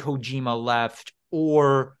and then Kojima left,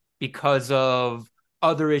 or because of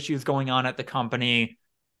other issues going on at the company,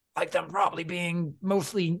 like them probably being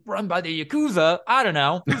mostly run by the Yakuza. I don't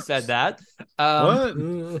know who said that. What?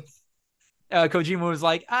 Kojima was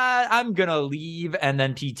like, I'm going to leave. And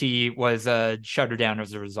then PT was shuttered down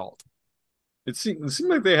as a result. it seemed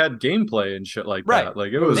like they had gameplay and shit like Right. that.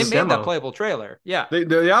 Like It was They a made that demo. playable trailer. Yeah.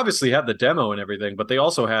 they obviously had the demo and everything, but they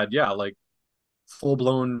also had like full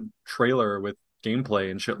blown trailer with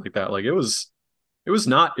gameplay and shit like that. Like it was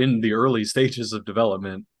not in the early stages of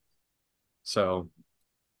development. So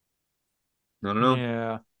I don't know.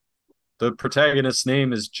 Yeah. The protagonist's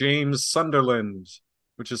name is James Sunderland,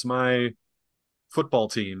 which is my football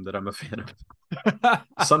team that I'm a fan of.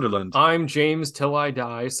 Sunderland. I'm James Till I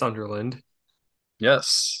Die, Sunderland.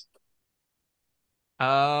 Yes.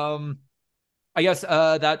 I guess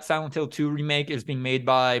that Silent Hill 2 remake is being made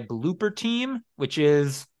by Blooper Team, which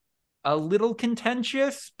is a little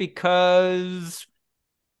contentious because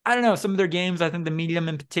I don't know, some of their games, I think the Medium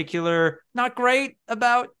in particular, not great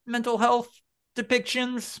about mental health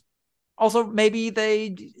depictions. Also, maybe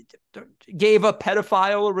they gave a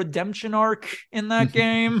pedophile a redemption arc in that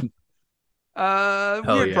game. Hell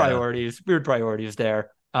yeah. Weird priorities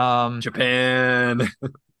there. Japan.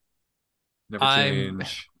 Never I'm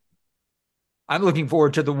change. I'm looking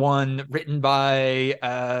forward to the one written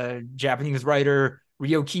by Japanese writer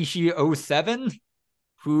Ryokishi 07,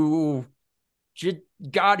 who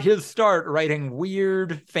got his start writing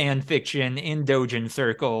weird fan fiction in doujin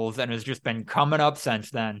circles and has just been coming up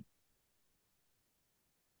since then.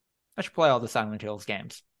 I should play all the Silent Hills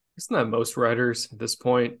games. Isn't that most writers at this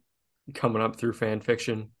point coming up through fan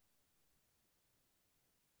fiction?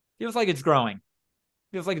 Feels like it's growing.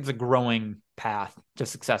 Feels like it's a growing path to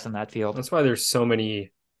success in that field. That's why there's so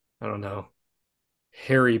many, I don't know,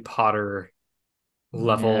 Harry Potter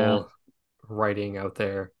level writing out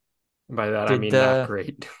there. By that, I mean not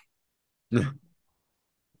great.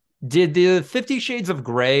 Did the 50 Shades of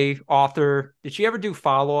Grey author, did she ever do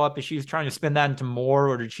follow-up? Is she trying to spin that into more,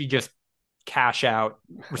 or did she just cash out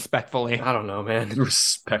respectfully? I don't know, man.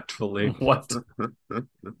 Respectfully. What?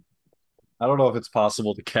 I don't know if it's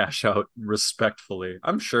possible to cash out respectfully.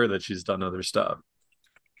 I'm sure that she's done other stuff.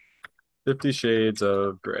 50 Shades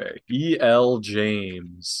of Grey. E.L.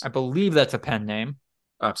 James. I believe that's a pen name.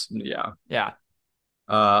 Absolutely, yeah. Yeah.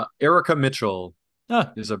 Erica Mitchell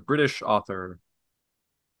is a British author.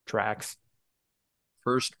 Tracks.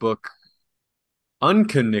 First book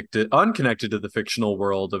unconnected to the fictional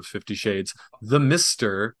world of 50 Shades, The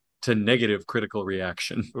Mister to negative critical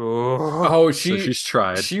reaction. Oh, so she's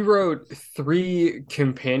tried. She wrote 3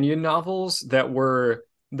 companion novels that were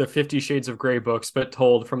the 50 Shades of Grey books, but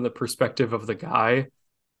told from the perspective of the guy.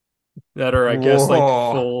 That are, I guess, like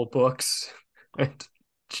full books. And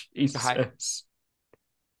Jesus.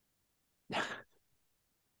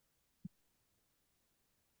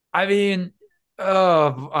 I mean,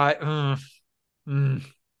 gosh.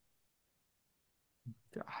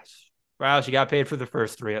 Well, she got paid for the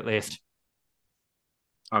first 3 at least.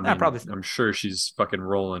 I mean, I'm sure she's fucking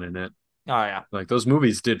rolling in it. Oh, yeah. Like, those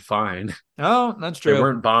movies did fine. Oh, that's true. They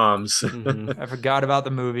weren't bombs. Mm-hmm. I forgot about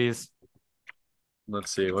the movies.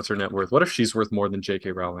 Let's see. What's her net worth? What if she's worth more than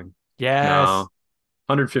J.K. Rowling? Yes. No.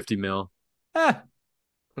 150 mil. I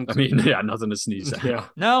mean, yeah, nothing to sneeze at. Yeah.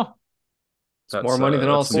 No. It's more money than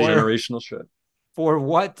all some generational shit. For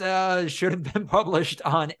what should have been published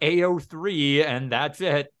on AO3, and that's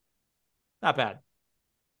it. Not bad.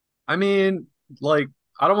 I mean, like,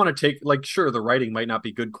 I don't want to take, like, sure, the writing might not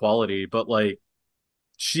be good quality, but, like,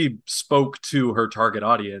 she spoke to her target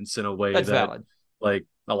audience in a way that's that, valid. Like,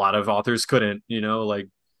 a lot of authors couldn't, like,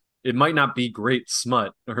 it might not be great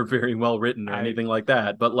smut or very well written or anything like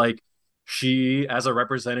that, but, like, she, as a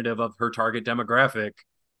representative of her target demographic,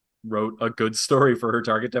 wrote a good story for her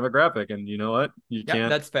target demographic. And you know what?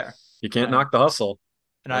 That's fair. You can't knock the hustle.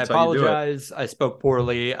 And that's I apologize. I spoke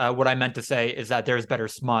poorly. What I meant to say is that there's better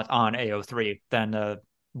smut on AO3 than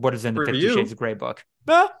what is in the 50 Shades of Grey book.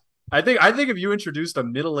 I think if you introduced a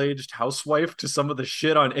middle-aged housewife to some of the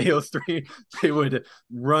shit on AO3, they would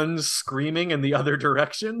run screaming in the other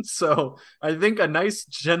direction. So I think a nice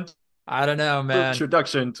gentle I don't know, man.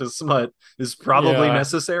 introduction to smut is probably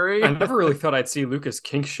necessary. I never really thought I'd see Lucas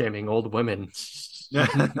kink shaming old women.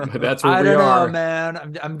 But that's where I we don't are. know,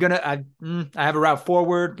 man. I have a route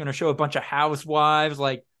forward. Gonna show a bunch of housewives.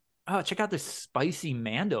 Like, oh, check out this spicy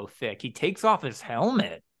Mando fic. He takes off his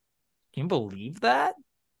helmet. Can you believe that?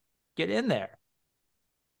 Get in there.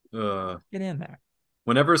 Get in there.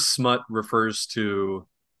 Whenever smut refers to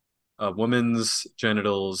a woman's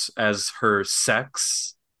genitals as her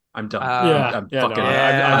sex, I'm done. I've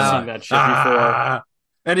seen that shit before.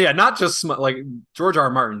 And yeah, not just smut. Like George R. R.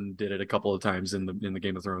 Martin did it a couple of times in the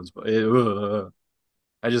Game of Thrones, but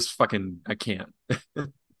I can't.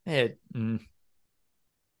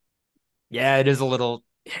 Yeah, it is a little.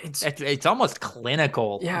 It's almost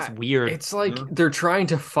clinical. Yeah, it's weird. It's like they're trying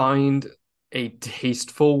to find a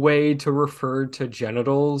tasteful way to refer to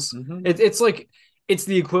genitals. Mhm. It's like it's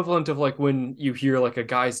the equivalent of like when you hear like a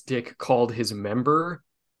guy's dick called his member,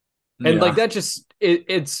 and Yeah. like that just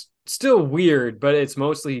it's still weird, but it's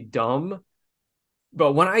mostly dumb.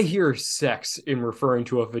 But when I hear sex in referring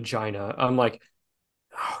to a vagina, I'm like,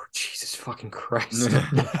 oh Jesus fucking Christ.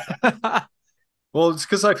 Well, it's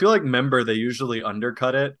because I feel like member, they usually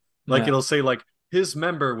undercut it. Like Yeah. it'll say like his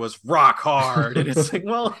member was rock hard, and it's like,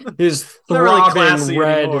 well, His it's not really throbbing, classy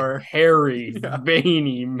red, anymore. hairy, Yeah.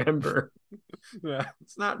 veiny member. Yeah,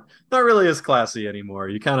 it's not really as classy anymore.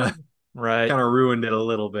 You kind Right. of ruined it a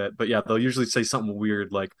little bit. But yeah, they'll usually say something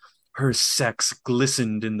weird like her sex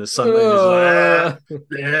glistened in the sunlight.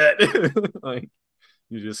 Like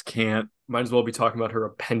you just can't. Might as well be talking about her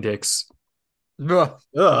appendix. Ugh.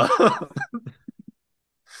 Ugh.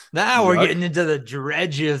 Now we're Yuck. getting into the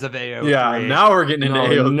dredges of AO3. Yeah, now we're getting into Oh,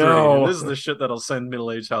 AO3. no. And this is the shit that'll send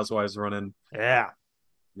middle-aged housewives running. Yeah.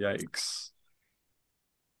 Yikes.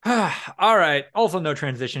 All right. Also, no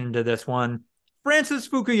transition into this one. Francis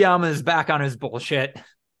Fukuyama is back on his bullshit.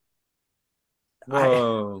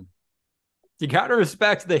 Whoa. You gotta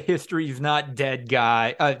respect the history's not dead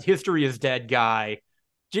guy. History is dead guy.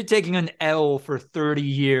 Just taking an L for 30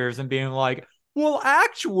 years and being like, well,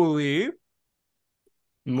 actually,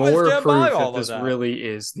 More stand by proof all that of this that. really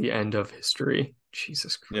is the end of history.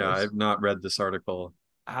 Jesus Christ. Yeah, I've not read this article.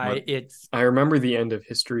 it's I remember the end of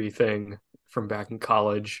history thing from back in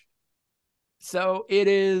college. so it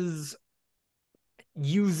is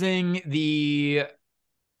using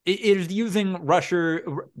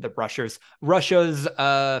Russia's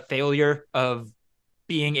failure of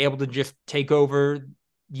being able to just take over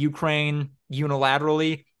Ukraine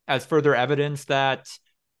unilaterally as further evidence that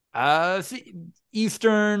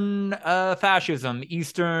Eastern fascism,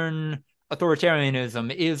 Eastern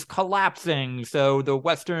authoritarianism is collapsing. So the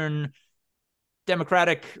Western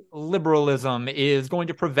democratic liberalism is going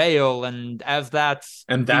to prevail, and as that's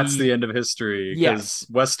the end of history, because Yes.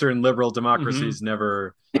 Western liberal democracies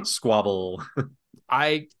never squabble.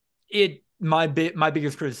 my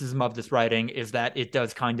biggest criticism of this writing is that it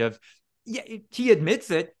does kind of he admits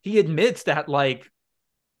that like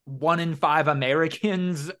 1 in 5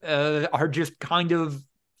 Americans are just kind of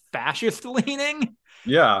fascist leaning.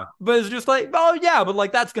 Yeah. But it's just like, oh yeah, but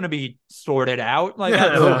like that's gonna be sorted out. Like Yeah,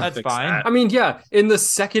 that's fix fine. that. I mean, yeah, in the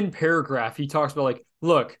second paragraph, he talks about like,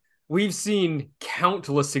 look, we've seen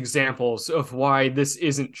countless examples of why this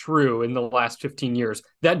isn't true in the last 15 years.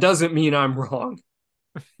 That doesn't mean I'm wrong.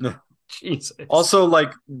 Jesus. Also,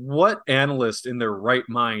 like, what analyst in their right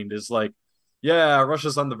mind is like, yeah,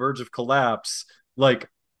 Russia's on the verge of collapse. Like,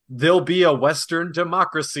 there'll be a Western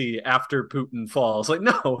democracy after Putin falls. Like,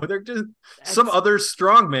 no, they're just some other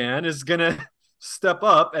strongman is gonna step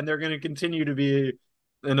up, and they're gonna continue to be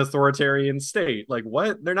an authoritarian state. Like,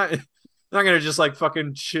 what? They're not gonna just like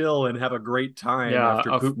fucking chill and have a great time after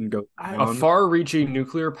Putin goes a far-reaching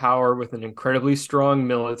nuclear power with an incredibly strong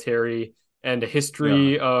military and a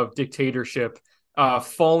history of dictatorship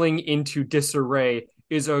falling into disarray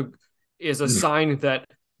is a sign that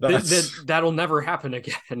that'll never happen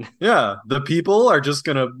again. Yeah, the people are just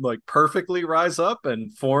gonna like perfectly rise up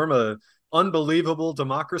and form a unbelievable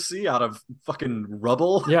democracy out of fucking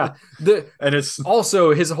rubble. Yeah. And it's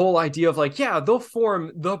also his whole idea of like, yeah, they'll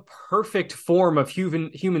form the perfect form of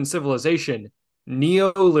human civilization,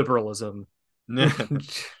 neoliberalism.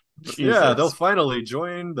 Yeah, they'll finally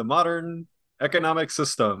join the modern economic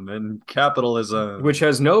system and capitalism, which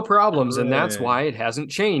has no problems. And that's why it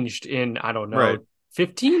hasn't changed in, I don't know,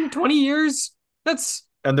 15, 20 years.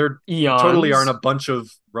 And there eons. Totally aren't a bunch of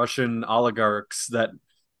Russian oligarchs that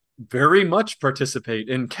very much participate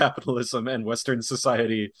in capitalism and Western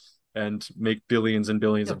society and make billions and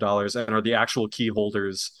billions of dollars and are the actual key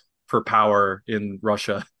holders for power in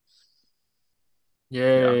Russia.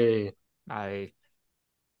 Yay. Yeah.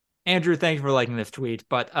 Andrew, thank you for liking this tweet.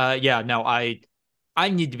 But I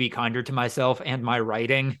need to be kinder to myself and my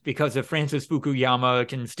writing, because if Francis Fukuyama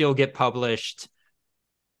can still get published,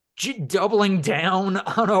 doubling down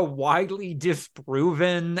on a widely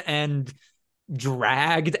disproven and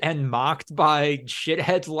dragged and mocked by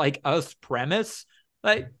shitheads like us premise,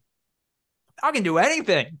 like, I can do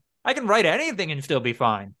anything. I can write anything and still be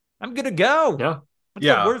fine. I'm gonna go. Yeah. What's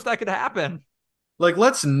the worst that could happen? Like,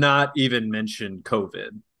 let's not even mention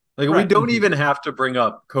COVID. Like, we don't even have to bring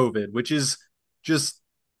up COVID, which is just,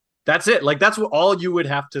 that's it. Like, that's all you would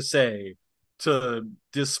have to say to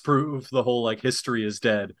disprove the whole, like, history is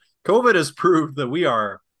dead. COVID has proved that we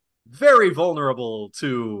are very vulnerable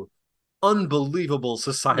to unbelievable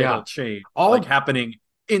societal change, like happening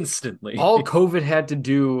instantly. All COVID had to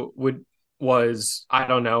do was, I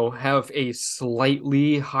don't know, have a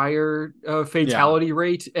slightly higher fatality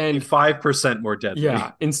rate, and 5% more deadly.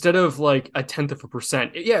 yeah, instead of like a tenth of a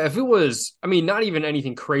percent. Yeah, if it was, I mean, not even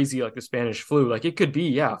anything crazy like the Spanish flu, like it could be,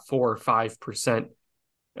 yeah, 4 or 5%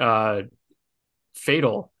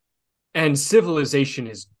 fatal, and civilization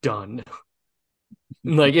is done.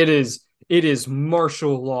 Like it is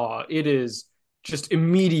martial law. It is just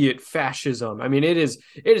immediate fascism. I mean, it is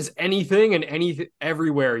anything and anything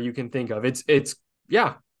everywhere you can think of. It's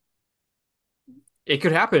yeah, it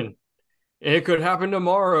could happen. It could happen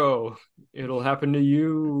tomorrow. It'll happen to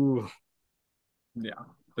you. Yeah.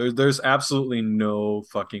 There's absolutely no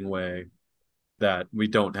fucking way that we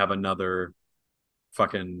don't have another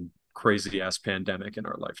fucking crazy ass pandemic in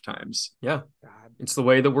our lifetimes. Yeah. It's the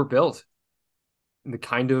way that we're built. The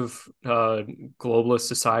kind of globalist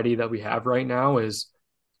society that we have right now is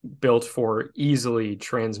built for easily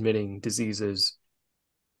transmitting diseases.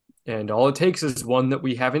 And all it takes is one that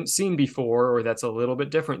we haven't seen before, or that's a little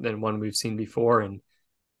bit different than one we've seen before, and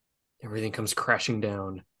everything comes crashing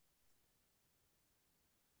down.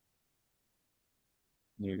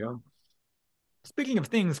 There you go. Speaking of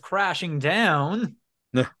things crashing down,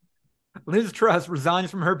 Liz Truss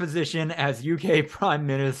resigns from her position as UK Prime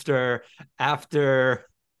Minister after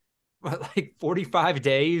like 45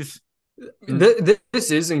 days.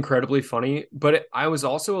 This is incredibly funny, but I was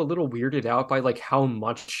also a little weirded out by like how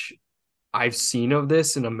much I've seen of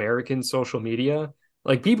this in American social media.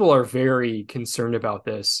 Like people are very concerned about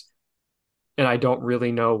this, and I don't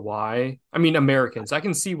really know why. I mean, Americans, I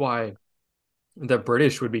can see why the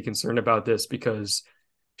British would be concerned about this, because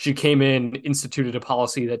she came in, instituted a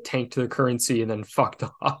policy that tanked the currency, and then fucked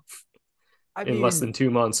off in less than 2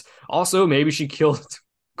 months. Also, maybe she killed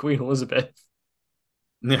Queen Elizabeth.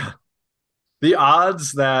 Yeah. The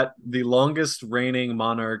odds that the longest reigning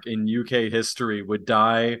monarch in UK history would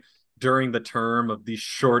die during the term of the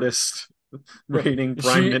shortest reigning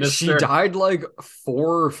prime minister. She died like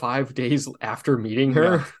 4 or 5 days after meeting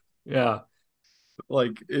her. Yeah.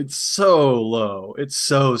 Like, it's so low. It's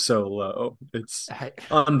so low. It's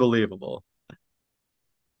unbelievable.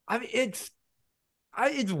 I mean, it's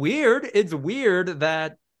weird. It's weird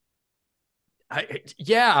that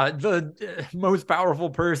the most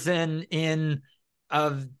powerful person in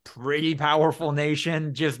a pretty powerful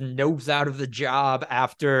nation just nopes out of the job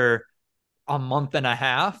after a month and a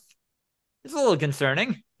half. It's a little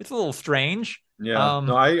concerning. It's a little strange. Yeah.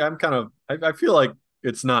 No, I'm kind of, I feel like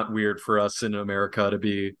it's not weird for us in America to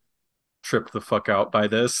be tripped the fuck out by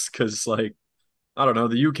this, because like, I don't know,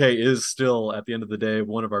 the UK is still at the end of the day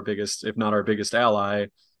one of our biggest, if not our biggest ally,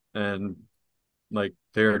 and like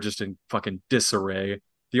they're just in fucking disarray.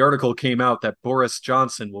 The article came out that Boris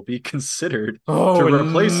Johnson will be considered to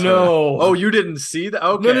replace her. Oh, you didn't see that?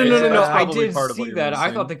 Okay, no. I did see that.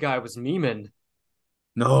 I thought the guy was memeing.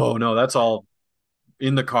 No, that's all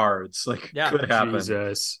in the cards. Like, could happen.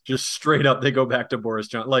 Jesus. Just straight up, they go back to Boris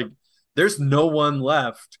Johnson. Like, there's no one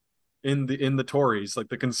left in the Tories. Like,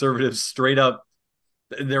 the Conservatives, straight up,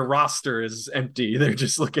 their roster is empty. They're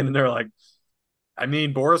just looking and they're like, I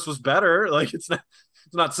mean, Boris was better. Like, it's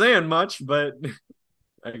not saying much, but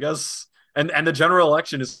I guess. And the general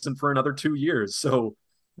election isn't for another 2 years. So,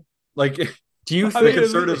 like, do you think the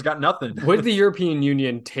Conservatives got nothing? Would the European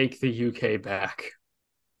Union take the UK back?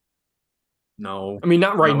 No. I mean,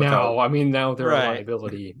 not right now. I mean, now they're a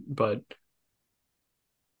liability, but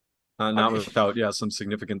not without some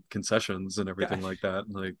significant concessions and everything like that.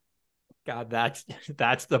 Like, God, that's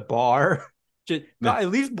the bar. At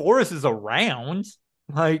least Boris is around.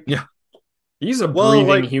 Like, yeah, he's a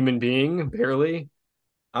breathing human being, barely.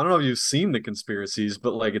 I don't know if you've seen the conspiracies,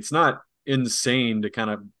 but like, it's not insane to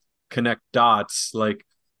kind of connect dots. Like,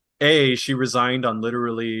 she resigned on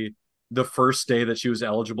literally the first day that she was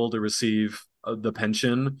eligible to receive the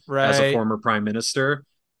pension as a former prime minister.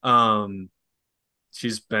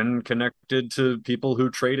 She's been connected to people who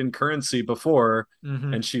trade in currency before,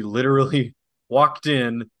 and she literally walked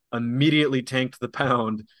in, immediately tanked the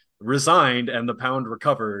pound, resigned, and the pound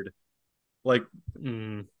recovered. Like,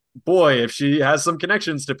 boy, if she has some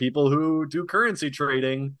connections to people who do currency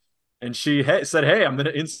trading, and she said, hey, I'm going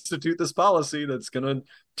to institute this policy that's going to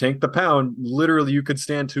tank the pound, literally you could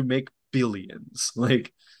stand to make billions.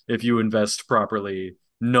 Like, if you invest properly,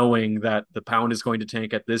 knowing that the pound is going to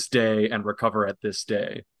tank at this day and recover at this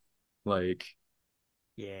day. Like,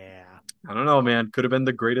 yeah, I don't know, man. Could have been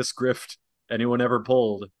the greatest grift anyone ever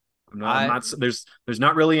pulled. I'm not. There's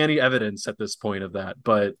not really any evidence at this point of that,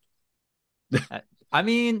 but I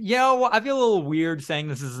mean, I feel a little weird saying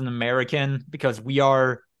this is an American because we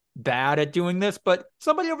are bad at doing this, but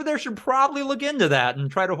somebody over there should probably look into that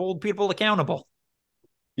and try to hold people accountable.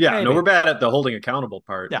 Yeah, no, Maybe. we're bad at the holding accountable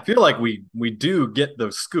part. I Yeah. feel like we do get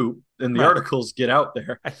the scoop and the Right. articles get out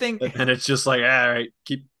there. I think And it's just like, all right,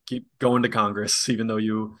 keep going to Congress, even though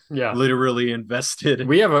you Yeah. literally invested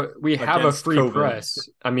We have a against free COVID. press.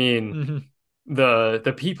 I mean, Mhm.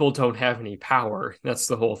 the people don't have any power. That's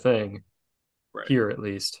the whole thing. Right. Here at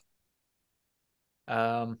least.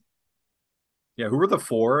 um Yeah, who were the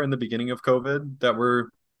four in the beginning of COVID that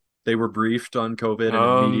they were briefed on COVID and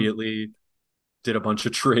Um immediately did a bunch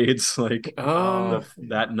of trades like oh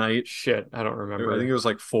that night? shit, I don't I think remember. it was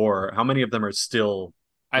like four. How many of them are still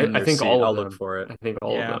in I their think seat? all of I'll look them. for it. I think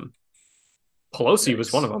all of yeah. them. Pelosi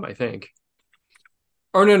was one Yikes. of them, I think.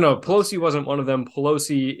 Or no, Pelosi wasn't one of them.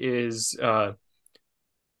 Pelosi is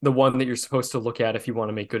the one that you're supposed to look at if you want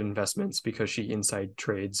to make good investments because she inside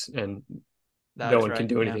trades and no That's one can right.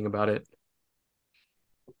 do Yeah. anything about it.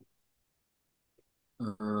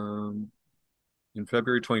 Um, in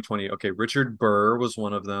February 2020. Okay, Richard Burr was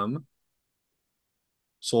one of them.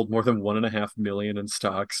 Sold more than 1.5 million in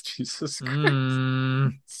stocks. Jesus Christ,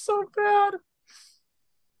 Mm. so bad.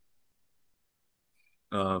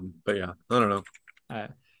 But yeah, I don't know.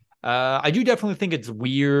 I do definitely think it's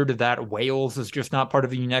weird that Wales is just not part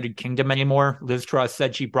of the United Kingdom anymore. Liz Truss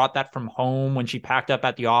said she brought that from home when she packed up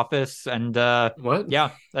at the office, and What?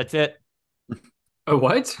 yeah, that's it. Oh,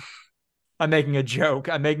 what? I'm making a joke.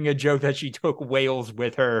 I'm making a joke that she took Wales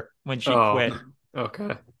with her when she Oh, quit.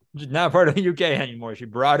 okay. She's not part of the UK anymore. She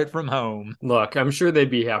brought it from home. Look, I'm sure they'd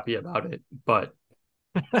be happy about it, but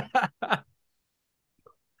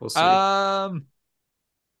we'll see. um,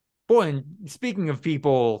 boy, and speaking of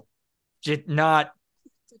people just not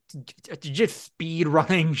just speed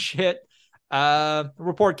running shit. A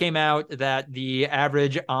report came out that the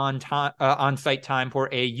average on site time for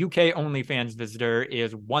a UK OnlyFans visitor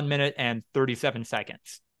is 1 minute and 37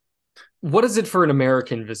 seconds. What is it for an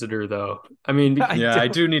American visitor, though? I mean, Yeah, I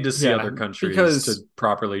do need to see yeah, other countries to because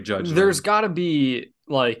properly judge there's them. got to be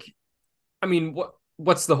like, I mean,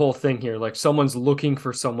 what's the whole thing here? Like, someone's looking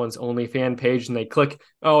for someone's OnlyFans page, and they click,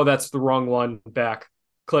 oh, that's the wrong one, back.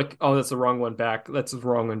 Click, oh, that's the wrong one, back. That's the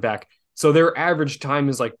wrong one, back. So their average time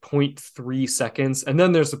is like 0.3 seconds, and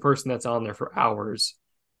then there's the person that's on there for hours.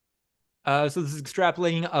 So this is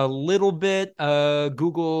extrapolating a little bit.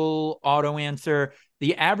 Google auto answer.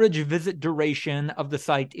 The average visit duration of the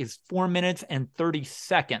site is 4 minutes and 30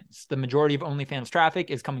 seconds. The majority of OnlyFans traffic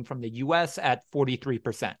is coming from the US at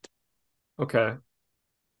 43%. Okay.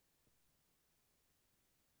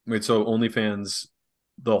 Wait, so OnlyFans,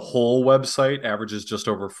 the whole website averages just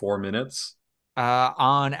over 4 minutes?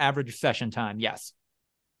 On average session time, yes.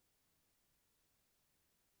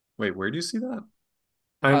 Wait, where do you see that?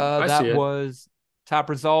 I see That it. was top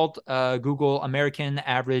result. Google American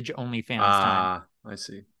average OnlyFans time. Ah, I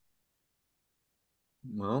see.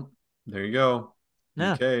 Well, there you go.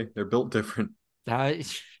 Yeah. UK, they're built different.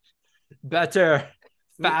 Better,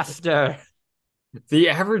 faster. The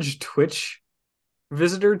average Twitch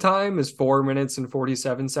visitor time is 4 minutes and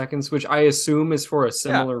 47 seconds, which I assume is for a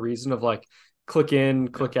similar reason of like click in,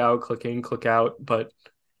 click out, click in, click out. But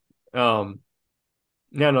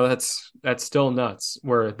yeah, no, that's still nuts.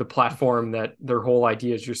 Where the platform that their whole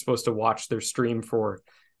idea is you're supposed to watch their stream for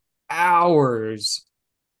hours.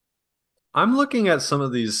 I'm looking at some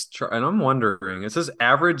of these and I'm wondering, it says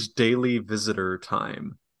average daily visitor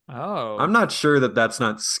time. Oh, I'm not sure that that's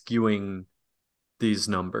not skewing these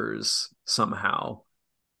numbers somehow.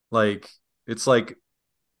 Like, it's like,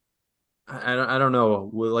 I don't know.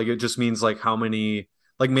 Like, it just means like how many,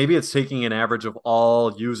 like maybe it's taking an average of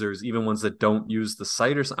all users, even ones that don't use the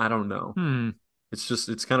site or something. I don't know.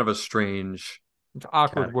 It's kind of a strange it's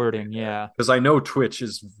awkward category wording. there. Yeah. Because I know Twitch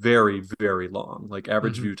is very, very long. Like,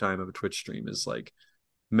 average Mhm. view time of a Twitch stream is like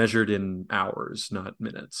measured in hours, not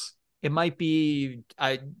minutes. It might be,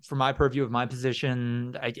 from my purview of my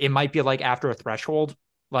position, it might be like after a threshold.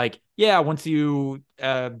 Like, yeah, once you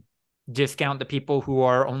discount the people who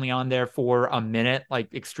are only on there for a minute,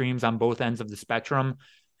 like extremes on both ends of the spectrum,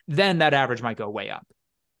 then that average might go way up.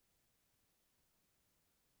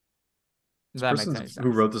 This That makes person any sense.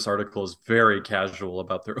 who wrote this article is very casual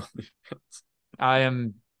about their OnlyFans. I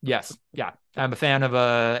am, yes, yeah. I'm a fan of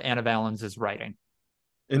Anna Valens' writing.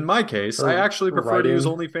 In my case, I actually prefer to use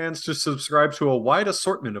OnlyFans to subscribe to a wide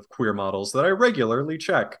assortment of queer models that I regularly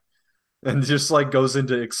check. And just like goes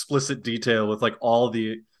into explicit detail with like all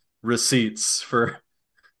the receipts for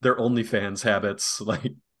their OnlyFans habits.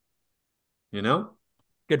 Like, you know?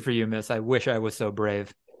 Good for you, miss. I wish I was so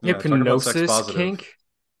brave. Yeah, talk about sex Hypnosis positive. kink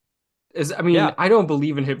is, I mean, Yeah. I don't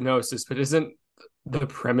believe in hypnosis, but isn't the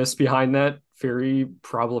premise behind that very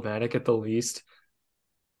problematic at the least?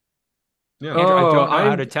 Yeah. Andrew, I don't know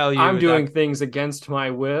how I'm to tell you I'm doing that. things against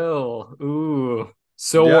my will. Ooh.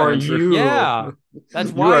 So Yeah, are Andrew. you. Yeah,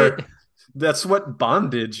 that's You why are that's what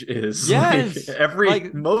bondage is. Like yes,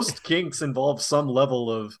 like most kinks involve some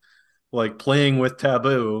level of like playing with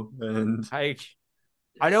taboo and I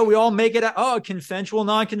I know we all make it. Oh, consensual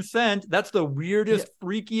non-consent. That's the weirdest,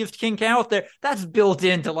 freakiest kink out there. That's built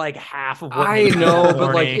into like half of what I makes people know,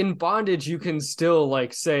 but like horny. in bondage, you can still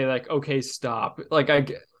like say like, okay, stop. Like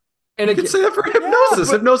and you could again, say that for Yeah,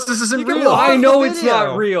 hypnosis. but Hypnosis isn't you can real. I pause the know it's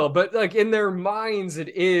not video. real, but like in their minds, it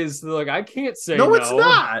is. Like I can't say No, it's no.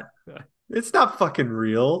 not. It's not fucking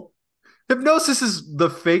real. Hypnosis is the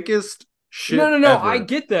fakest No, shit no, no. I ever.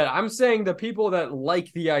 get that. I'm saying the people that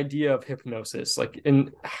like the idea of hypnosis, like,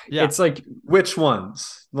 and Yeah, it's like, Which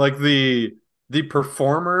ones? Like the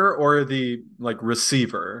performer or the like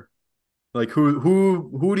receiver? Like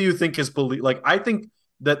who do you think is believe? Like I think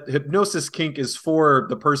that hypnosis kink is for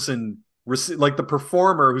the person, like the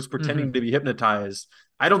performer who's hmm pretending to be hypnotized.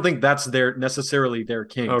 I don't think that's their necessarily their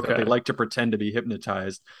kink that they okay, like to pretend to be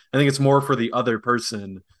hypnotized. I think it's more for the other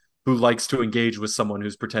person who likes to engage with someone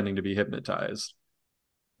who's pretending to be hypnotized.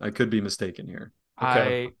 I could be mistaken here.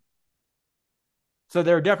 okay, I so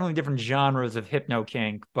there are definitely different genres of hypno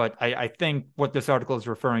kink, but I think what this article is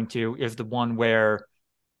referring to is the one where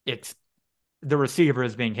it's the receiver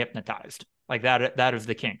is being hypnotized. Like that is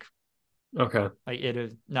the kink. okay. Like it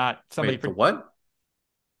is not somebody. Wait, the what?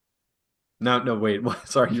 No, no, wait. What?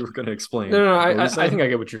 Sorry, you were going to No, explain. no, no, What were you I think saying? I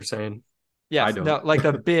get what you're saying. I Yes, don't. no, like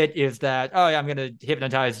the bit is that, oh yeah, I'm gonna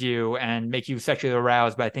hypnotize you and make you sexually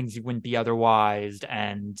aroused by things you wouldn't be otherwise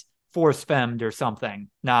and force femmed or something.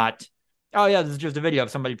 Not, oh yeah, this is just a video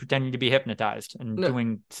of somebody pretending to be hypnotized and No,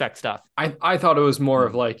 doing sex stuff. I thought it was more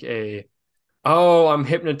of Hmm. like a, oh, I'm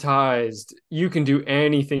hypnotized. You can do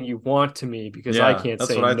anything you want to me because I Yeah, can't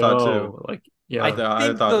that's say what I thought too. no. Like, I yeah.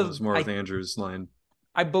 I think thought it the was more with Andrew's line.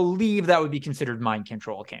 I believe that would be considered mind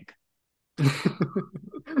control kink.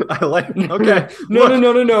 I like. No, Okay, no, no, look,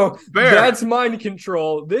 no, no, no. fair. That's mind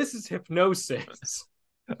control. This is hypnosis.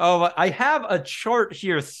 Oh, I have a chart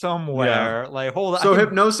here Yeah. somewhere. Like, hold on, I So can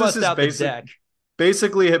hypnosis bust is out the deck.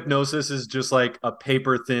 basically hypnosis is just like a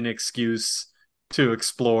paper thin excuse to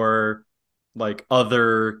explore like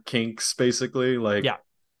other kinks basically like Yeah,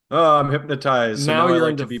 oh I'm hypnotized so Now now I you're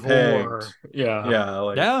like into to be pegged. vor. Yeah, Yeah,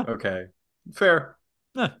 like yeah. okay. Fair.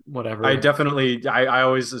 I whatever. definitely I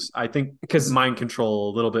always I think Because mind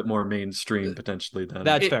control a little bit more mainstream potentially than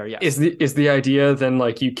That's it fair. Yes. is the idea then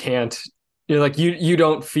like you can't you're like you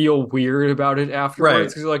don't feel weird about it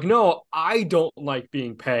afterwards right. because you're like no I don't like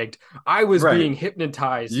being pegged. I was Right. being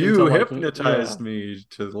hypnotized into You liking it. Yeah, hypnotized me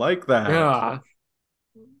to like that. yeah,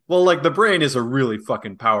 Well, like the brain is a really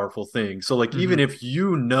fucking powerful thing. So like even hmm if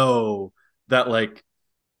you know that like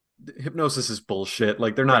hypnosis is bullshit,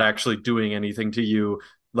 like they're not Right. actually doing anything to you,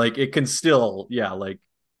 like it can still, yeah, like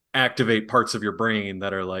activate parts of your brain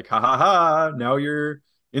that are like, ha ha ha, now you're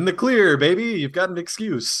in the clear, baby. You've got an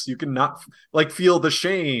excuse. You can not like feel the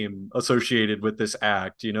shame associated with this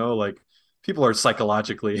act, you know, like people are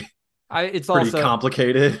psychologically It's pretty also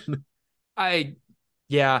complicated. I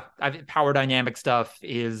yeah, power dynamic stuff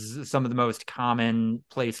is some of the most common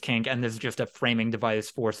place kink, and this is just a framing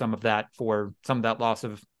device for some of that loss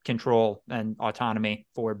of control and autonomy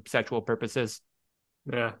for sexual purposes.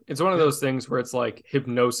 yeah. It's one of Yeah. those things where it's like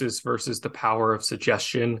hypnosis versus the power of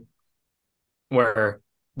suggestion, where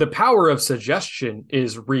the power of suggestion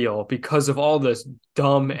is real because of all this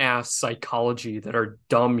dumb ass psychology that our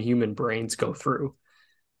dumb human brains go through.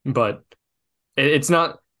 But it's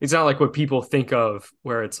not like what people think of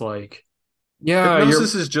where it's like, yeah, you're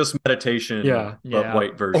Hypnosis is just meditation, yeah. but Yeah.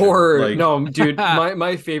 white version. Or Like, no, dude,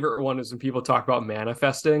 my favorite one is when people talk about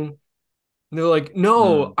manifesting. And they're like,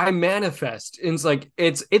 no, mm, I manifest. And it's like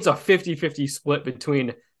it's a 50-50 split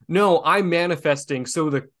between no, I'm manifesting so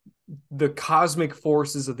the cosmic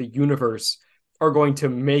forces of the universe are going to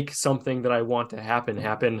make something that I want to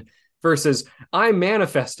happen versus I'm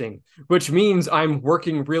manifesting, which means I'm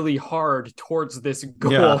working really hard towards this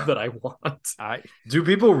goal yeah. that I want. I Do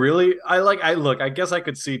people really? I look. I guess I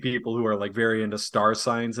could see people who are like very into star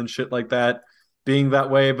signs and shit like that being that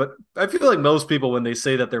way, but I feel like most people when they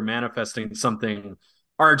say that they're manifesting something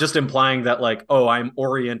are just implying that like, oh, I'm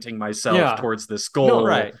orienting myself Yeah. towards this No, goal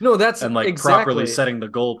right. no, that's and like properly exactly. setting the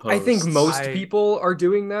I think goalposts. most I people are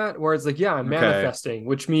doing that where it's like, yeah, I'm Okay, manifesting,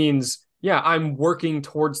 which means, yeah, I'm working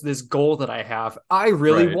towards this goal that I have. I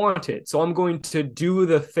really right, want it. So I'm going to do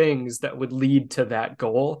the things that would lead to that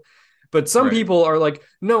goal. But some right, people are like,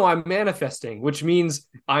 no, I'm manifesting, which means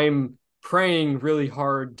I'm praying really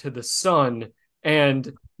hard to the sun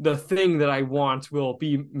and the thing that I want will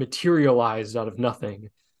be materialized out of nothing.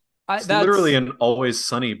 It's literally an Always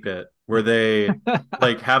Sunny bit where they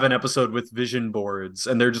like have an episode with vision boards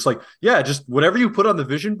and they're just like, yeah, just whatever you put on the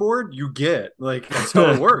vision board, you get. Like that's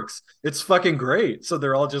how it works. It's fucking great. So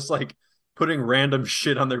they're all just like putting random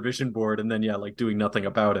shit on their vision board and then yeah, like doing nothing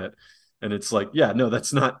about it. And it's like, yeah, no,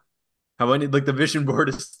 that's not how any like the vision board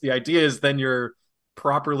is. The idea is then you're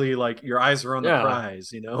properly like your eyes are on the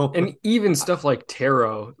prize, you know? And even stuff like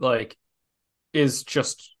tarot, like is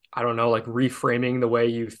just, I don't know, like reframing the way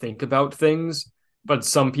you think about things. But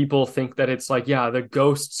some people think that it's like, yeah, the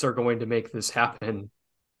ghosts are going to make this happen.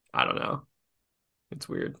 I don't know. It's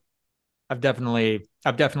weird. I've definitely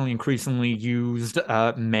increasingly used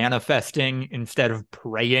manifesting instead of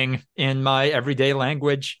praying in my everyday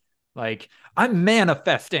language. Like, I'm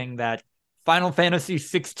manifesting that Final Fantasy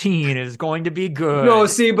 16 is going to be good. No,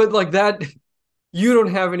 see, but like that, you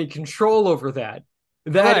don't have any control over that.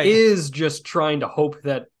 That is just trying to hope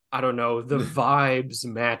that, I don't know, the vibes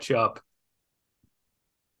match up.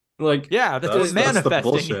 Like, yeah, that's what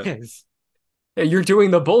manifesting is. Yeah, you're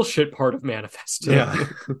doing the bullshit part of manifesting. Yeah.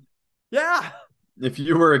 Yeah. If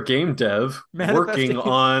you were a game dev working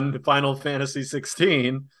on Final Fantasy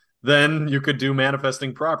 16, then you could do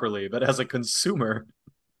manifesting properly. But as a consumer,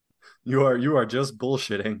 you are just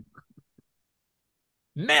bullshitting.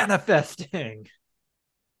 Manifesting.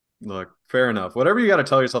 Look, fair enough. Whatever you got to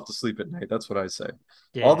tell yourself to sleep at night, that's what I say.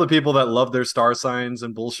 Yeah. All the people that love their star signs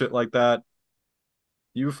and bullshit like that,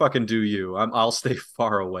 you fucking do you. I'll stay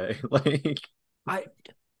far away.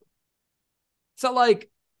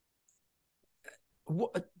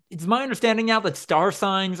 It's my understanding now that star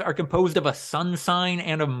signs are composed of a sun sign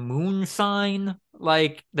and a moon sign.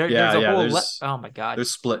 Like there's a whole oh my god. They're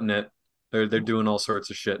splitting it. They're doing all sorts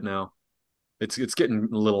of shit now. It's getting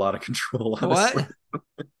a little out of control, honestly. What?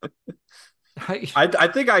 I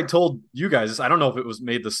think I told you guys, I don't know if it was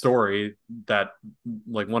made the story that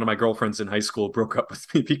like one of my girlfriends in high school broke up with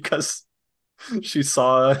me because she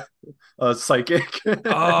saw a psychic.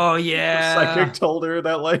 Oh yeah. The psychic told her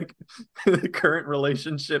that like the current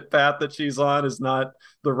relationship path that she's on is not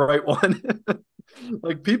the right one.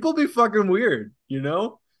 Like people be fucking weird, you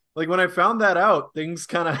know? Like when I found that out, things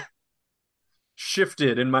kind of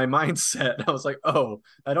shifted in my mindset. I was like, oh,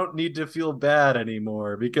 I don't need to feel bad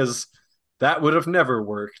anymore because that would have never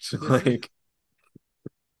worked. Like,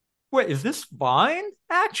 wait, is this fine?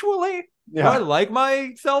 Actually, yeah. Do I like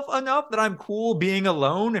myself enough that I'm cool being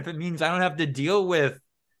alone if it means I don't have to deal with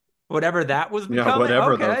whatever that was becoming? Yeah,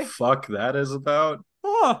 whatever the fuck that is about.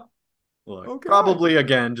 Huh. Look, probably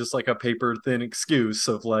again, just like a paper thin excuse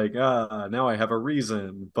of like, now I have a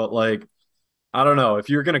reason. But like, I don't know. If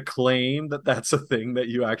you're going to claim that that's a thing that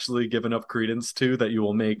you actually give enough credence to, that you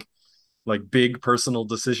will make like big personal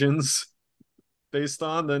decisions based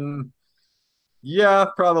on, then yeah,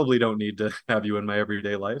 probably don't need to have you in my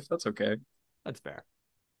everyday life. That's okay. That's fair.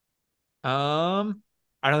 I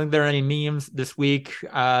don't think there are any memes this week.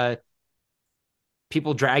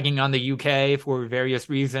 People dragging on the UK for various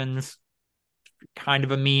reasons. Kind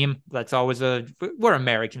of a meme. That's always we're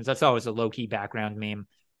Americans. That's always a low-key background meme.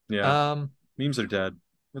 Yeah. Memes are dead.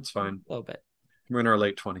 It's fine. A little bit. We're in our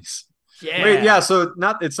late 20s. Yeah. Wait, yeah, so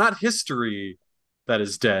it's not history that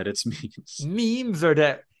is dead, it's memes. Memes are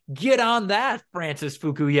dead. Get on that, Francis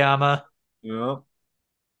Fukuyama. Yeah.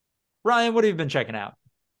 Ryan, what have you been checking out?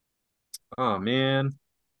 Oh man.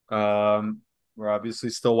 We're obviously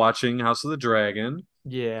still watching House of the Dragon.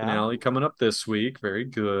 Yeah. Finale coming up this week. Very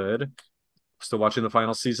good. Still watching the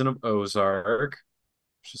final season of Ozark,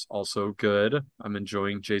 which is also good. I'm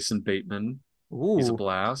enjoying Jason Bateman. Ooh. He's a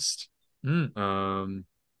blast. Otherwise,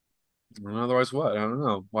 what? I don't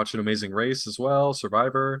know. Watching Amazing Race as well,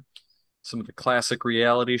 Survivor, some of the classic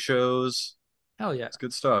reality shows. Hell yeah. It's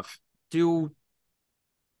good stuff. I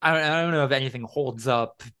don't know if anything holds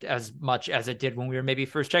up as much as it did when we were maybe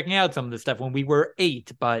first checking out some of the stuff when we were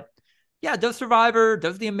 8, but yeah, does Survivor,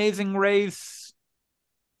 does The Amazing Race,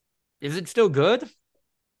 is it still good?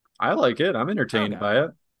 I like it. I'm entertained by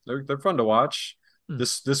it. They're fun to watch.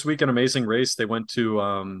 This week in Amazing Race, they went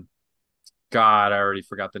to God, I already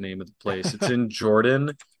forgot the name of the place. It's in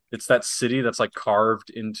Jordan. It's that city that's like carved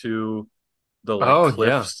into the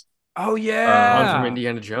cliffs. Yeah. Oh yeah. One from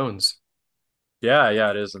Indiana Jones. Yeah,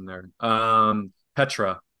 it is in there.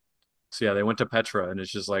 Petra. So yeah, they went to Petra and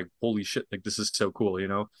it's just like, holy shit, like this is so cool, you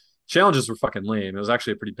know? Challenges were fucking lame. It was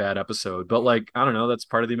actually a pretty bad episode. But like, I don't know, that's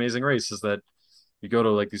part of the Amazing Race is that you go to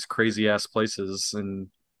like these crazy ass places and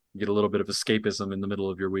you get a little bit of escapism in the middle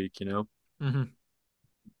of your week, you know? Mm-hmm.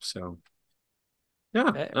 So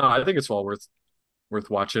yeah, no, I think it's well worth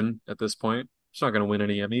watching at this point. It's not going to win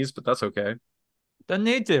any Emmys, but that's okay. Doesn't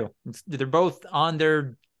need to. They're both on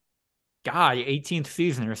their God, 18th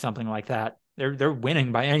season or something like that. They're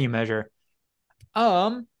winning by any measure.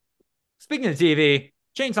 Speaking of TV,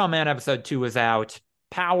 Chainsaw Man episode 2 is out.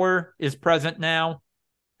 Power is present now.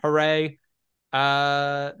 Hooray.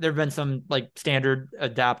 There have been some like standard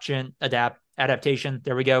adaptation.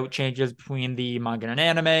 There we go. Changes between the manga and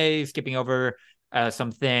anime, skipping over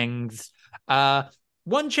some things.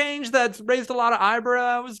 One change that's raised a lot of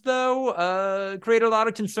eyebrows, though, created a lot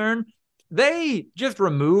of concern. They just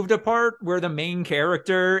removed a part where the main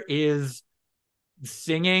character is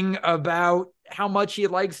singing about how much he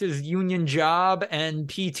likes his union job and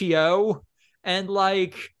PTO. And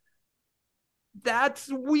like, that's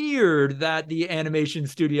weird that the animation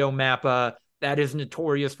studio Mappa, that is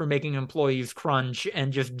notorious for making employees crunch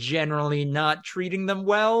and just generally not treating them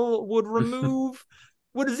well, would remove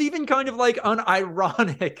what is even kind of like an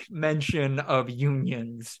ironic mention of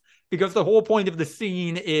unions. Because the whole point of the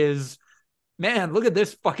scene is, man, look at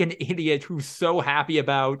this fucking idiot who's so happy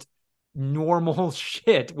about normal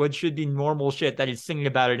shit, what should be normal shit, that he's singing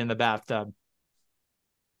about it in the bathtub.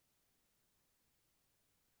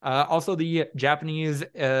 Also, the Japanese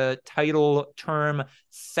title term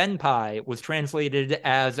senpai was translated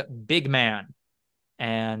as big man.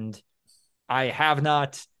 And I have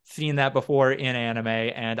not seen that before in anime,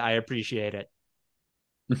 and I appreciate it.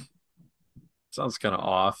 Sounds kind of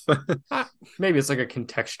off. Maybe it's like a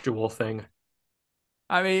contextual thing.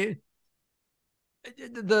 I mean,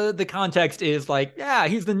 the context is like, yeah,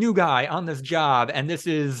 he's the new guy on this job, and this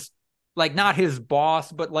is like not his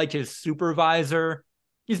boss, but like his supervisor.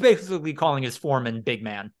 He's basically calling his foreman big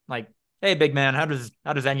man. Like, hey, big man, how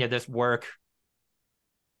does any of this work?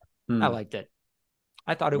 I liked it.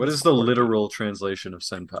 I thought it What was is the literal translation of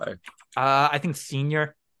senpai? I think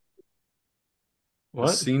senior. A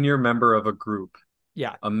senior member of a group.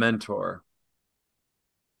 Yeah. A mentor.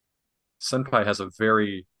 Senpai has a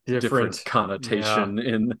very different connotation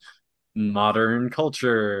in modern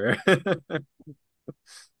culture.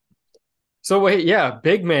 So wait, yeah,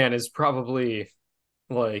 big man is probably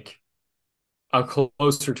like a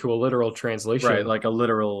closer to a literal translation. Right, like a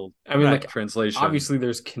literal translation. Obviously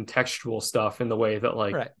there's contextual stuff in the way that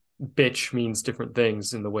like bitch means different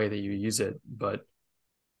things in the way that you use it, but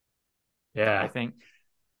yeah.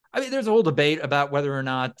 I mean, there's a whole debate about whether or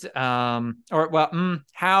not, how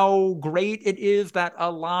great it is that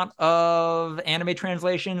a lot of anime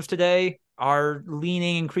translations today are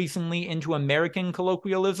leaning increasingly into American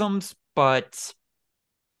colloquialisms, but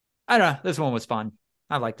I don't know. This one was fun.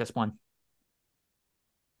 I like this one.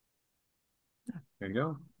 There you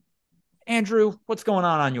go. Andrew, what's going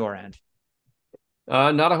on your end?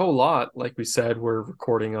 Not a whole lot. Like we said, we're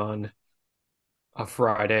recording on a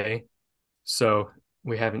Friday, so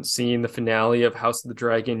we haven't seen the finale of House of the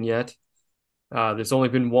Dragon yet. There's only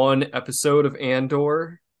been one episode of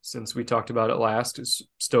Andor since we talked about it last. It's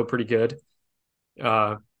still pretty good.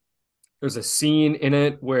 There's a scene in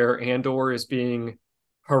it where Andor is being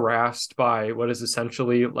harassed by what is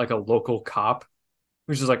essentially like a local cop,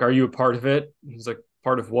 which is like, are you a part of it? He's like,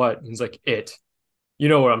 part of what? He's like, it. You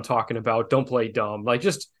know what I'm talking about. Don't play dumb. Like,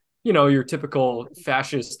 just, your typical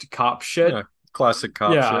fascist cop shit. Yeah, classic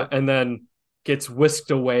cop shit. And then gets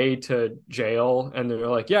whisked away to jail, and they're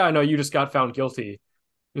like, yeah, I know you just got found guilty.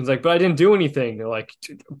 And he's like, but I didn't do anything. They're like,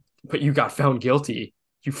 but you got found guilty,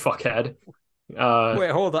 you fuckhead.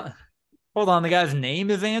 Wait, hold on. The guy's name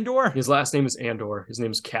is Andor? His last name is Andor. His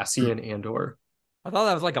name is Cassian Andor. I thought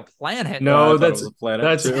that was like a planet. No, that's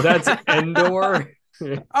Endor.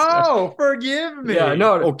 Oh, forgive me. Yeah,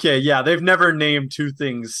 no. Okay, yeah, they've never named two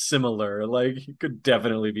things similar. Like, it could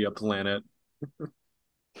definitely be a planet.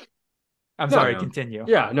 I'm sorry, continue.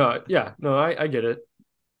 Yeah, I get it.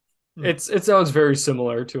 It sounds very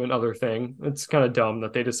similar to another thing. It's kind of dumb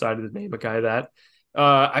that they decided to name a guy that.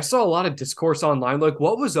 I saw a lot of discourse online, like,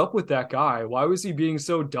 what was up with that guy? Why was he being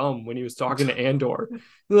so dumb when he was talking to Andor?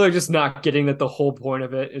 Like, just not getting that the whole point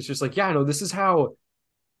of it is just like, yeah, no, this is how,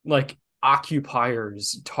 like,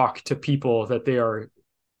 occupiers talk to people that they are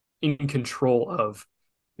in control of.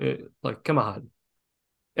 Like, come on.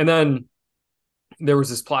 And then there was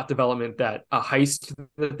this plot development that a heist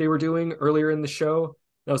that they were doing earlier in the show,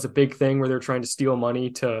 that was a big thing where they're trying to steal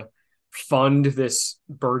money to fund this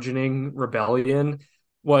burgeoning rebellion.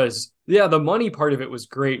 Was, yeah, the money part of it was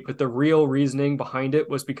great, but the real reasoning behind it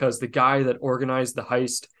was because the guy that organized the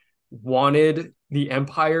heist wanted the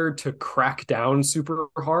Empire to crack down super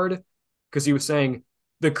hard, because he was saying,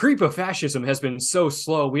 the creep of fascism has been so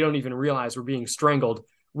slow, we don't even realize we're being strangled.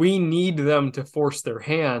 We need them to force their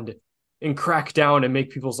hand and crack down and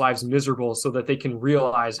make people's lives miserable so that they can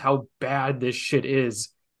realize how bad this shit is.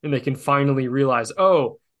 And they can finally realize,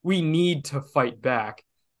 oh, we need to fight back.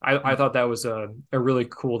 I thought that was a really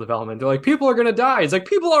cool development. They're like, people are gonna die. It's like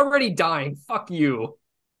people are already dying. Fuck you.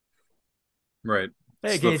 Right.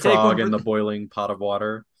 Hey, It's can the you take frog one for in the boiling pot of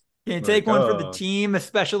water. can you take Like, one for the oh, team,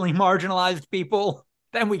 especially marginalized people?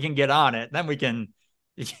 Then we can get on it. Then we can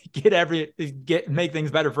make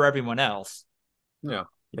things better for everyone else. yeah.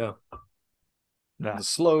 Yeah. Yeah. The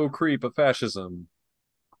slow creep of fascism.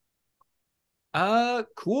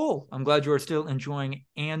 Cool. I'm glad you are still enjoying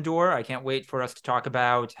Andor. I can't wait for us to talk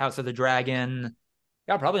about House of the Dragon.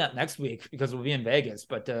 Yeah, probably not next week because we'll be in Vegas,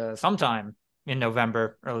 but sometime in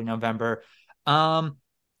November, early November. Um,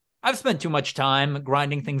 I've spent too much time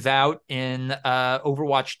grinding things out in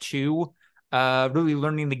Overwatch 2, really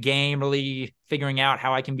learning the game, really figuring out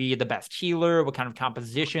how I can be the best healer, what kind of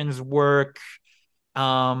compositions work,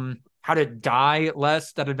 how to die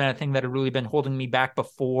less. That had been a thing that had really been holding me back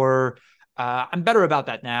before. I'm better about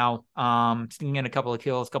that now. Sneaking in a couple of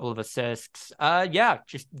kills, a couple of assists. Yeah,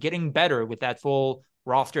 just getting better with that full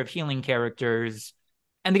roster of healing characters.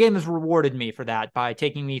 And the game has rewarded me for that by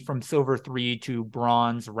taking me from silver 3 to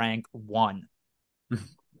bronze rank 1.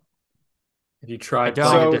 Have you I tried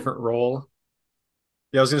playing a don't. different role?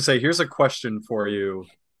 Yeah, I was gonna say, here's a question for you.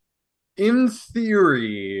 In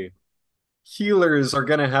theory, healers are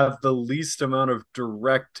gonna have the least amount of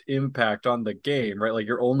direct impact on the game, right? Like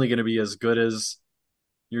you're only gonna be as good as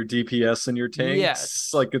your DPS and your tanks.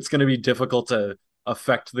 Yes. Like it's gonna be difficult to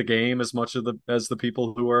affect the game as much of the as the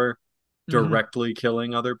people who are Mhm. directly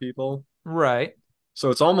killing other people. Right. So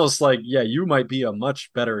it's almost like, yeah, you might be a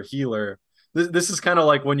much better healer. This is kind of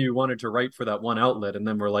like when you wanted to write for that one outlet, and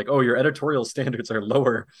then we're like, oh, your editorial standards are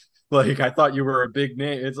lower. Like I thought you were a big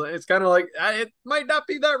name. It's kind of like it might not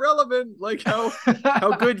be that relevant. Like how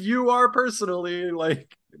good you are personally.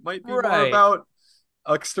 Like it might be more Right. about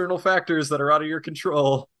external factors that are out of your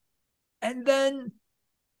control. And then,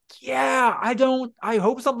 yeah, I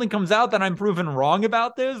hope something comes out that I'm proven wrong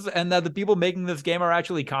about this and that the people making this game are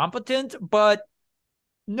actually competent, but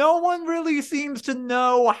no one really seems to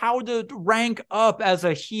know how to rank up as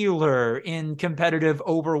a healer in competitive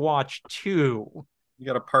Overwatch 2. You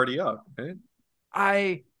got to party up, right?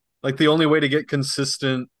 I, Like the only way to get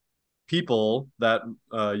consistent people that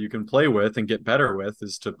you can play with and get better with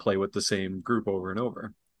is to play with the same group over and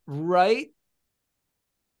over. right?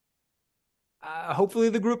 Hopefully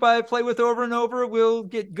the group I play with over and over will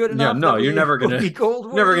get good Yeah, enough no, that you're we never will gonna be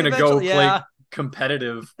gold never worthy gonna go eventually. play Yeah.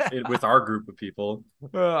 competitive with our group of people.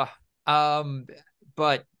 Ugh. Um,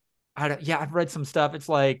 but I don't, yeah, I've read some stuff. It's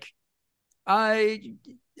like I,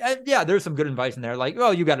 yeah, there's some good advice in there. Like,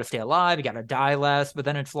 oh, you got to stay alive, you got to die less. But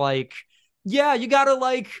then it's like, yeah, you got to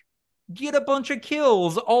like get a bunch of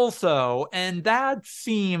kills also, and that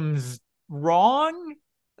seems wrong.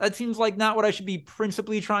 That seems like not what I should be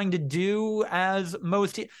principally trying to do. As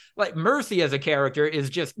most like Mercy as a character is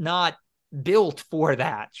just not built for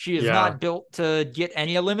that. She is Yeah. not built to get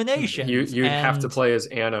any You eliminations. you'd have to And play as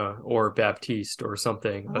Anna or Baptiste or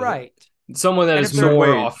something. right. Someone that And is if they're So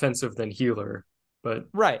more wait, offensive than healer. But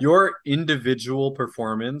right, your individual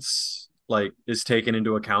performance like is taken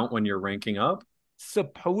into account when you're ranking up?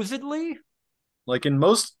 supposedly, Like in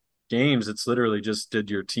most games, it's literally just did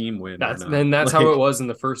your team win or not? that's how it Like, was in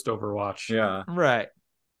the first Overwatch. yeah. right.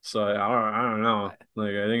 So I don't know.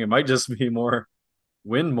 Like I think it might just be more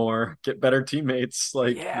win more, get better teammates.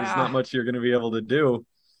 Like there's not Yeah. much you're gonna be able to do.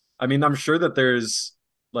 I mean, I'm sure that there's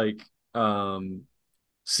like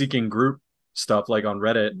seeking group stuff like on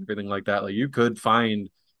Reddit and everything like that. Like you could find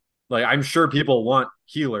like I'm sure people want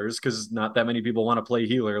healers because not that many people want to play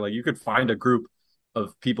healer. Like you could find a group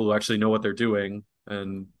of people who actually know what they're doing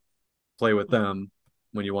and play with them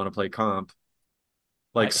when you want to play comp.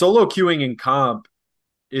 Like I, solo queuing in comp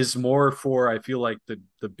is more for I feel like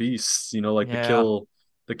the beasts, like yeah.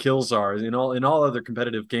 the kills are in all other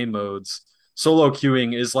competitive game modes. Solo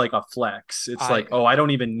queuing is like a flex. It's like, I oh, I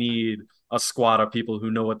don't even need a squad of people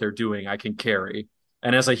who know what they're doing. I can carry.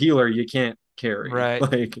 And as a healer, you can't carry. right.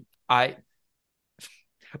 Like I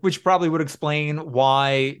which probably would explain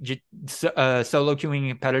why solo queuing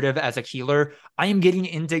competitive as a healer, I am getting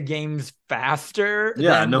into games faster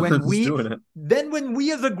yeah, no one's doing it. than when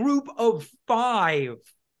we as a group of 5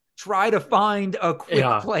 try to find a quick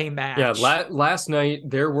Yeah. play Yeah, match. last night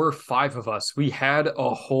there were 5 of us. We had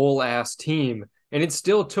a whole ass team, and it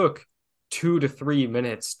still took 2 to 3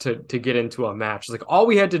 minutes to get into a match. Like all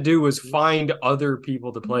we had to do was find other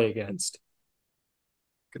people to play against.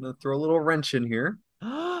 Gonna throw a little wrench in here.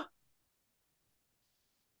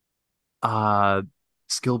 Uh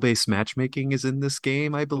skill-based matchmaking is in this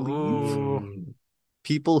game, I believe. Ooh.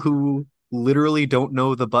 People who literally don't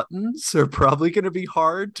know the buttons are probably going to be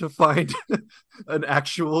hard to find an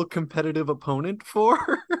actual competitive opponent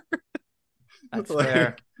for. That's Like,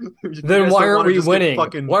 fair. you Then guys why don't aren't wanna we just get winning?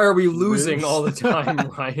 fucking Why are we losing wins? all the time,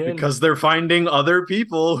 Ryan? Because they're finding other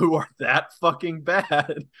people who are that fucking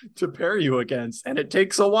bad to pair you against, and it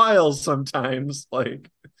takes a while sometimes. Like,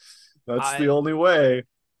 that's the I only way.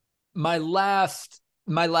 my last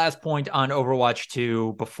point on Overwatch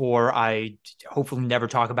 2 before I hopefully never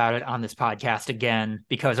talk about it on this podcast again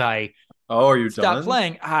because I Oh, are you stopped done?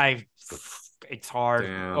 playing. It's hard.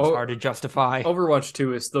 Damn. It's Oh, hard to justify. Overwatch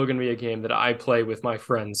 2 is still going to be a game that I play with my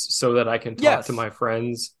friends so that I can talk to Yes. my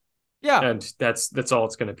friends. Yeah. And that's all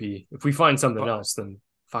it's going to be. If we find something But else, then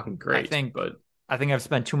fucking I great. think But I think I've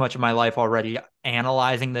spent too much of my life already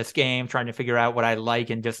analyzing this game, trying to figure out what I like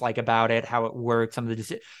and dislike about it, how it works, some of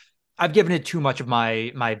the I've given it too much of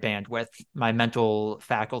my bandwidth, my mental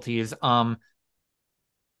faculties.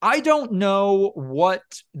 I don't know what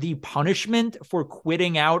the punishment for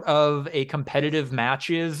quitting out of a competitive match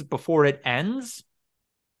is before it ends.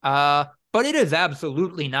 But it is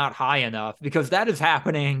absolutely not high enough because that is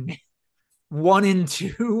happening 1 in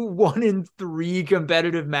 2, 1 in 3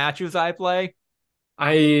 competitive matches I play.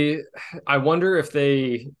 I wonder if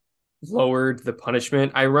they lowered the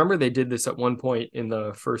punishment. I remember they did this at one point in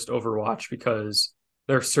the first Overwatch because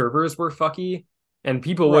their servers were fucky and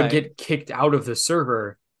people would Right. get kicked out of the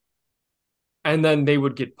server and then they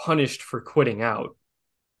would get punished for quitting out.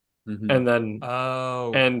 Mhm. And then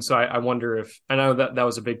Oh, and so I wonder if I know that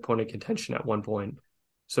was a big point of contention at one point.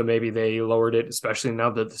 So maybe they lowered it, especially now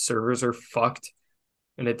that the servers are fucked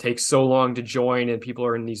and it takes so long to join and people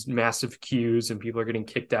are in these massive queues and people are getting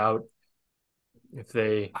kicked out. If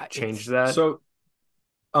they change it's that, So,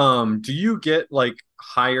 do you get like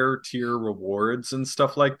higher tier rewards and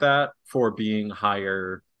stuff like that for being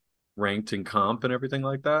higher ranked in comp and everything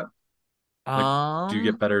like that? Like, do you um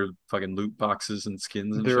get better fucking loot boxes and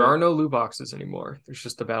skins and there shit? are no loot boxes anymore. There's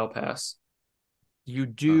just the battle pass. you Oh,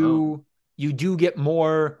 do you do get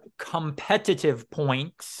more competitive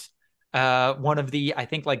points. One of the I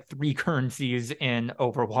think like 3 currencies in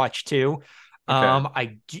Overwatch 2.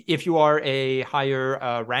 okay. If you are a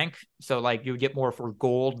higher rank, so like you get more for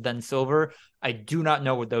gold than silver. I do not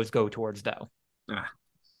know what those go towards though. Ah.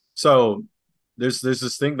 So there's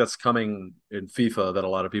this thing that's coming in FIFA that a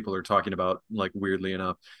lot of people are talking about, like weirdly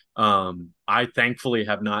enough. I thankfully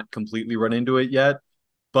have not completely run into it yet,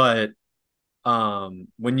 but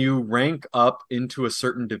when you rank up into a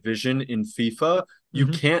certain division in FIFA, you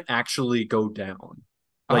Mm-hmm. can't actually go down.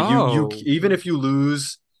 Like you Oh, even if you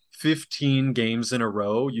lose 15 games in a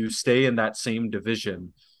row, you stay in that same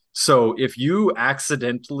division. So if you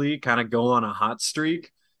accidentally kind of go on a hot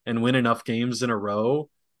streak and win enough games in a row,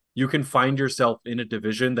 you can find yourself in a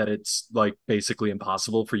division that it's like basically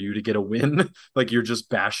impossible for you to get a win. Like you're just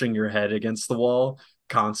bashing your head against the wall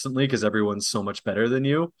constantly because everyone's so much better than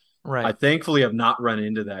you. I right. thankfully have not run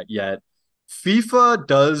into that yet. FIFA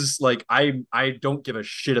does like I don't give a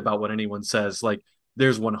shit about what anyone says. Like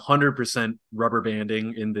there's 100% rubber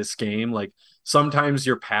banding in this game. Like sometimes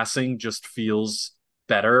your passing just feels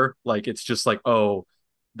better. Like it's just like, oh,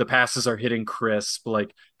 the passes are hitting crisp.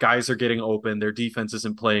 Like guys are getting open. Their defense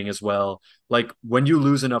isn't playing as well. Like when you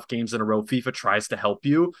lose enough games in a row, FIFA tries to help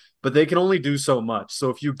you, but they can only do so much. So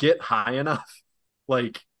if you get high enough,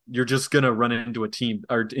 like you're just gonna run into a team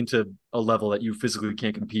or into a level that you physically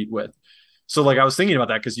can't compete with. So like I was thinking about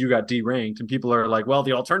that because you got D ranked and people are like, well,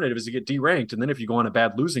 the alternative is to get D ranked, and then if you go on a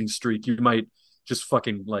bad losing streak, you might just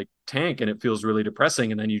fucking like tank and it feels really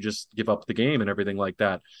depressing, and then you just give up the game and everything like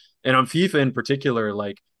that. And on FIFA in particular,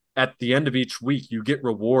 like at the end of each week, you get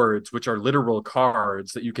rewards, which are literal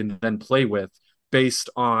cards that you can then play with based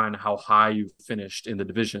on how high you finished in the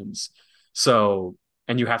divisions. So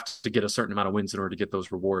and you have to get a certain amount of wins in order to get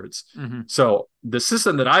those rewards. Mm-hmm. So the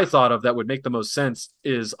system that I thought of that would make the most sense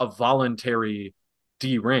is a voluntary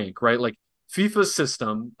D rank, right? Like FIFA's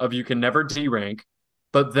system of you can never D rank,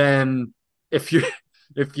 but then if you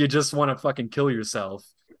if you just want to fucking kill yourself,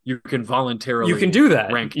 you can You can voluntarily do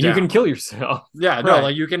that. rank You can down. kill yourself. Yeah, no, Right.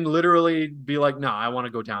 like you can literally be like, no, I want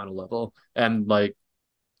to go down a level, and like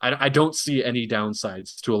I don't see any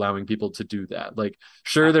downsides to allowing people to do that. Like,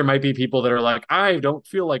 sure, there might be people that are like, I don't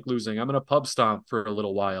feel like losing. I'm gonna pub stomp for a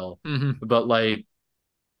little while, Mm-hmm. but like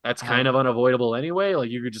that's kind of unavoidable anyway. Like,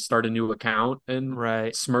 you could just start a new account and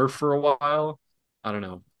Right. Smurf for a while. I don't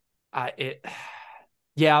know. I it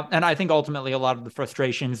Yeah, and I think ultimately a lot of the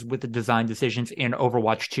frustrations with the design decisions in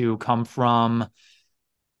Overwatch 2 come from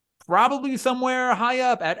probably somewhere high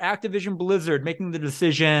up at Activision Blizzard making the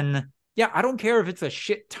decision. Yeah, I don't care if it's a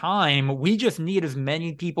shit time. We just need as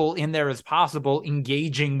many people in there as possible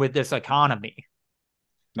engaging with this economy.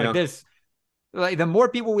 Like Yeah, this, like the more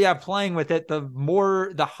people we have playing with it, the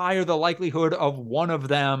higher the likelihood of one of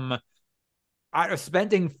them out of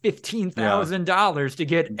spending $15,000 to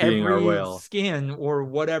get Being our every whale. skin or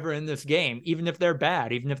whatever in this game, even if they're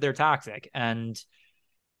bad, even if they're toxic. And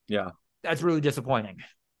Yeah. that's really disappointing.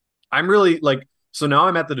 I'm really like, so now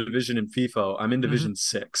I'm at the division in FIFA. I'm in Mm-hmm. Division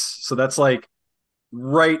 6. So that's like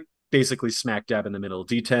right basically smack dab in the middle.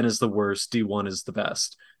 D10 is the worst, D1 is the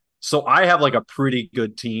best. So I have like a pretty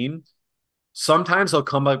good team. Sometimes I'll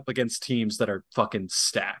come up against teams that are fucking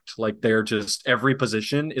stacked. Like they're just every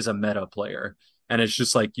position is a meta player. And it's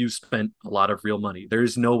just like you spent a lot of real money.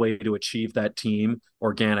 There's no way to achieve that team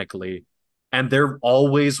organically. And they're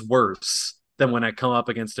always worse than when I come up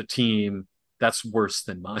against a team that's worse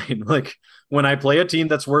than mine. Like when I play a team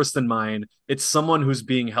that's worse than mine, it's someone who's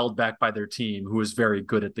being held back by their team who is very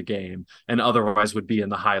good at the game and otherwise would be in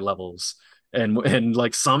the high levels. And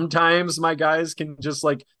like sometimes my guys can just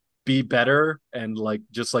like be better and like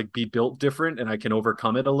just like be built different and I can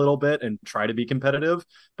overcome it a little bit and try to be competitive,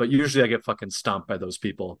 but usually I get fucking stomped by those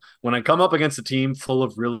people. When I come up against a team full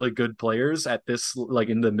of really good players at this like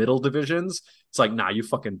in the middle divisions, it's like, nah, you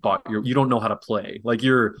fucking bought you don't know how to play. Like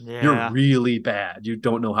you're really bad. You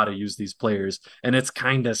don't know how to use these players. And it's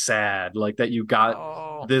kind of sad like that you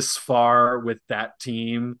got this far with that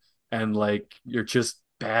team and like you're just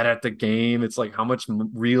bad at the game. It's like how much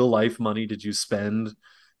real life money did you spend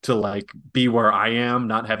to like be where I am,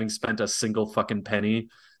 not having spent a single fucking penny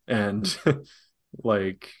and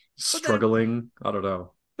like struggling. I don't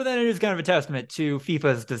know. But then it is kind of a testament to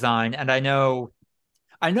FIFA's design. And I know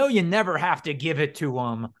you never have to give it to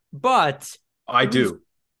them, but I do.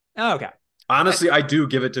 Okay. Honestly, I do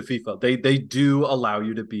give it to FIFA. They do allow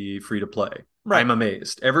you to be free to play. Right. I'm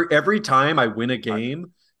amazed. Every time I win a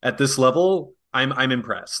game at this level, I'm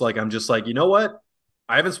impressed. Like I'm just like, you know what?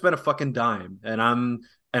 I haven't spent a fucking dime, and I'm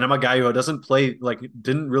a guy who doesn't play, like,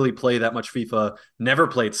 didn't really play that much FIFA, never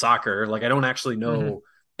played soccer. Like, I don't actually know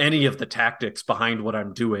any of the tactics behind what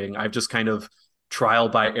I'm doing. I've just kind of trial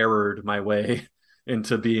by errored my way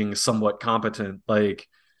into being somewhat competent. Like,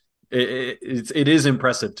 it is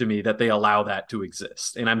impressive to me that they allow that to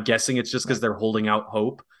exist. And I'm guessing it's just because they're holding out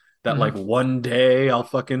hope that, like, one day I'll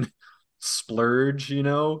fucking splurge, you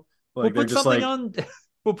know? Like, we'll put something on...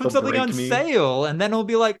 We'll put something on sale, and then it'll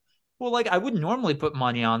be like, well, like I wouldn't normally put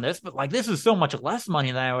money on this, but like this is so much less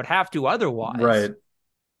money than I would have to otherwise. Right.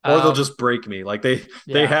 Or they'll just break me. Like they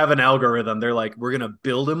have an algorithm. They're like, we're gonna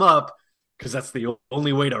build him up because that's the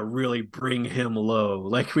only way to really bring him low.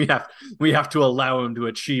 Like we have to allow him to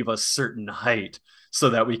achieve a certain height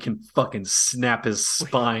so that we can fucking snap his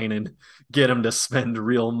spine and get him to spend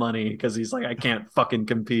real money because he's like, I can't fucking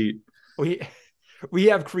compete. We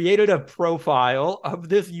have created a profile of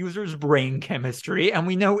this user's brain chemistry, and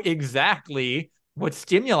we know exactly what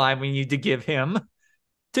stimuli we need to give him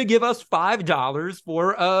to give us $5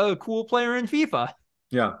 for a cool player in FIFA.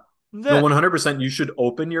 Yeah. No, 100%. You should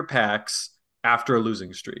open your packs after a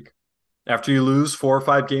losing streak. After you lose 4 or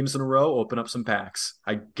 5 games in a row, open up some packs.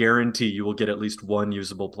 I guarantee you will get at least one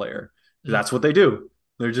usable player. That's what they do.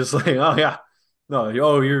 They're just like, oh, yeah. No,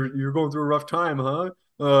 you're going through a rough time, huh?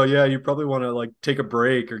 Oh yeah, you probably want to like take a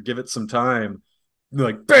break or give it some time. They're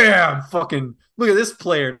like, bam, fucking look at this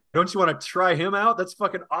player. Don't you want to try him out? That's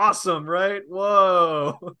fucking awesome, right?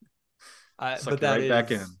 Whoa. But that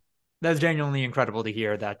back in. That's genuinely incredible to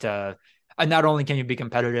hear that not only can you be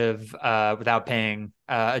competitive without paying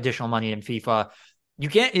additional money in FIFA, you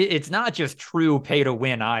can't, it's not just true pay to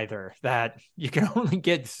win either, that you can only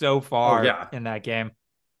get so far in that game.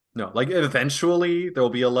 No, like eventually there'll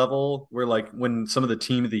be a level where like when some of the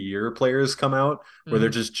team of the year players come out where they're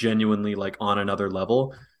just genuinely like on another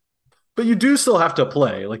level, but you do still have to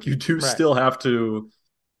play. Like you do still have to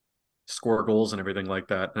score goals and everything like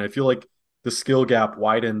that. And I feel like the skill gap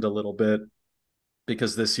widened a little bit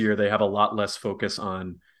because this year they have a lot less focus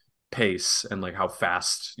on pace and like how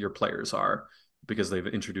fast your players are because they've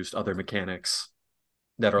introduced other mechanics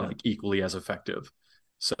that are like equally as effective.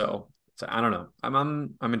 So I don't know.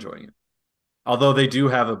 I'm enjoying it. Although they do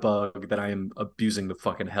have a bug that I am abusing the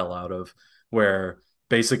fucking hell out of, where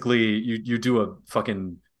basically you do a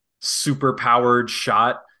fucking super powered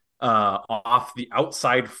shot off the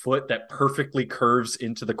outside foot that perfectly curves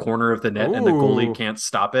into the corner of the net and the goalie can't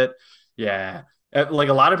stop it. Yeah. Like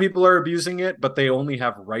a lot of people are abusing it, but they only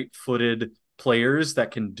have right-footed players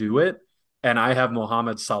that can do it. and I have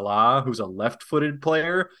Mohamed Salah, who's a left-footed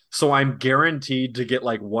player, so I'm guaranteed to get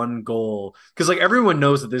like one goal because like everyone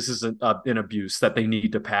knows that this is an abuse that they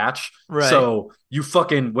need to patch. Right. So you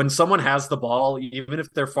fucking when someone has the ball, even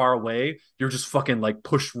if they're far away, you're just fucking like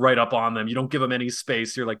pushed right up on them. You don't give them any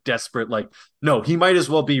space. You're like desperate. Like no, he might as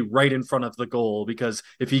well be right in front of the goal because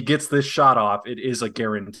if he gets this shot off, it is a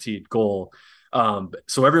guaranteed goal.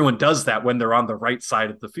 So everyone does that when they're on the right side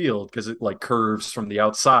of the field because it like curves from the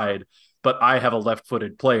outside. But I have a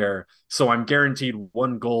left-footed player, so I'm guaranteed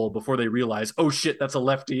one goal before they realize, oh shit, that's a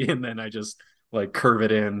lefty, and then I just like curve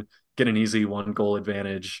it in, get an easy one goal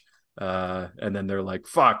advantage, and then they're like,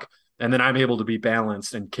 fuck. And then I'm able to be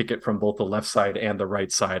balanced and kick it from both the left side and the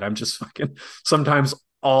right side. I'm just fucking sometimes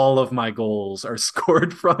all of my goals are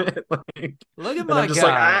scored from it. Like, Look at and my I'm just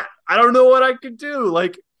guy. like, I don't know what I could do.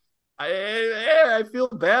 Like, I feel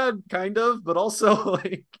bad, kind of, but also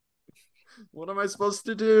like, what am I supposed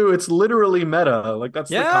to do? It's literally meta. Like that's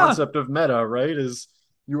the concept of meta, right? Is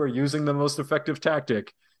you are using the most effective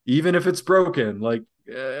tactic, even if it's broken. Like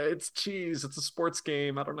it's cheese. It's a sports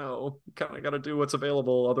game. I don't know. You kind of got to do what's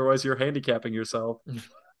available, otherwise you're handicapping yourself.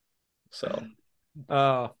 So,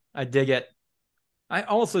 oh, I dig it. I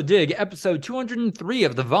also dig episode 203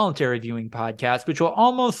 of the Voluntary Viewing Podcast, which will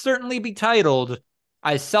almost certainly be titled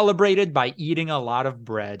 "I Celebrated by Eating a Lot of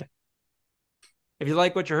Bread." If you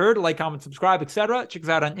like what you heard, like, comment, subscribe, etc. Check us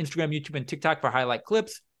out on Instagram, YouTube, and TikTok for highlight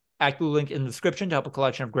clips. Active link in the description to help a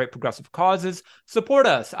collection of great progressive causes. Support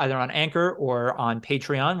us either on Anchor or on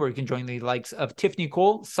Patreon, where you can join the likes of Tiffany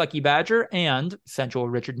Cole, Sucky Badger, and Central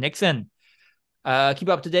Richard Nixon. Keep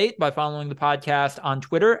up to date by following the podcast on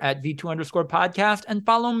Twitter at V2_podcast and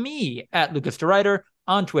follow me at Lucas DeRuyter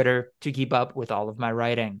on Twitter to keep up with all of my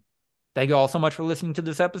writing. Thank you all so much for listening to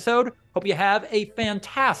this episode. Hope you have a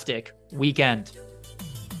fantastic weekend.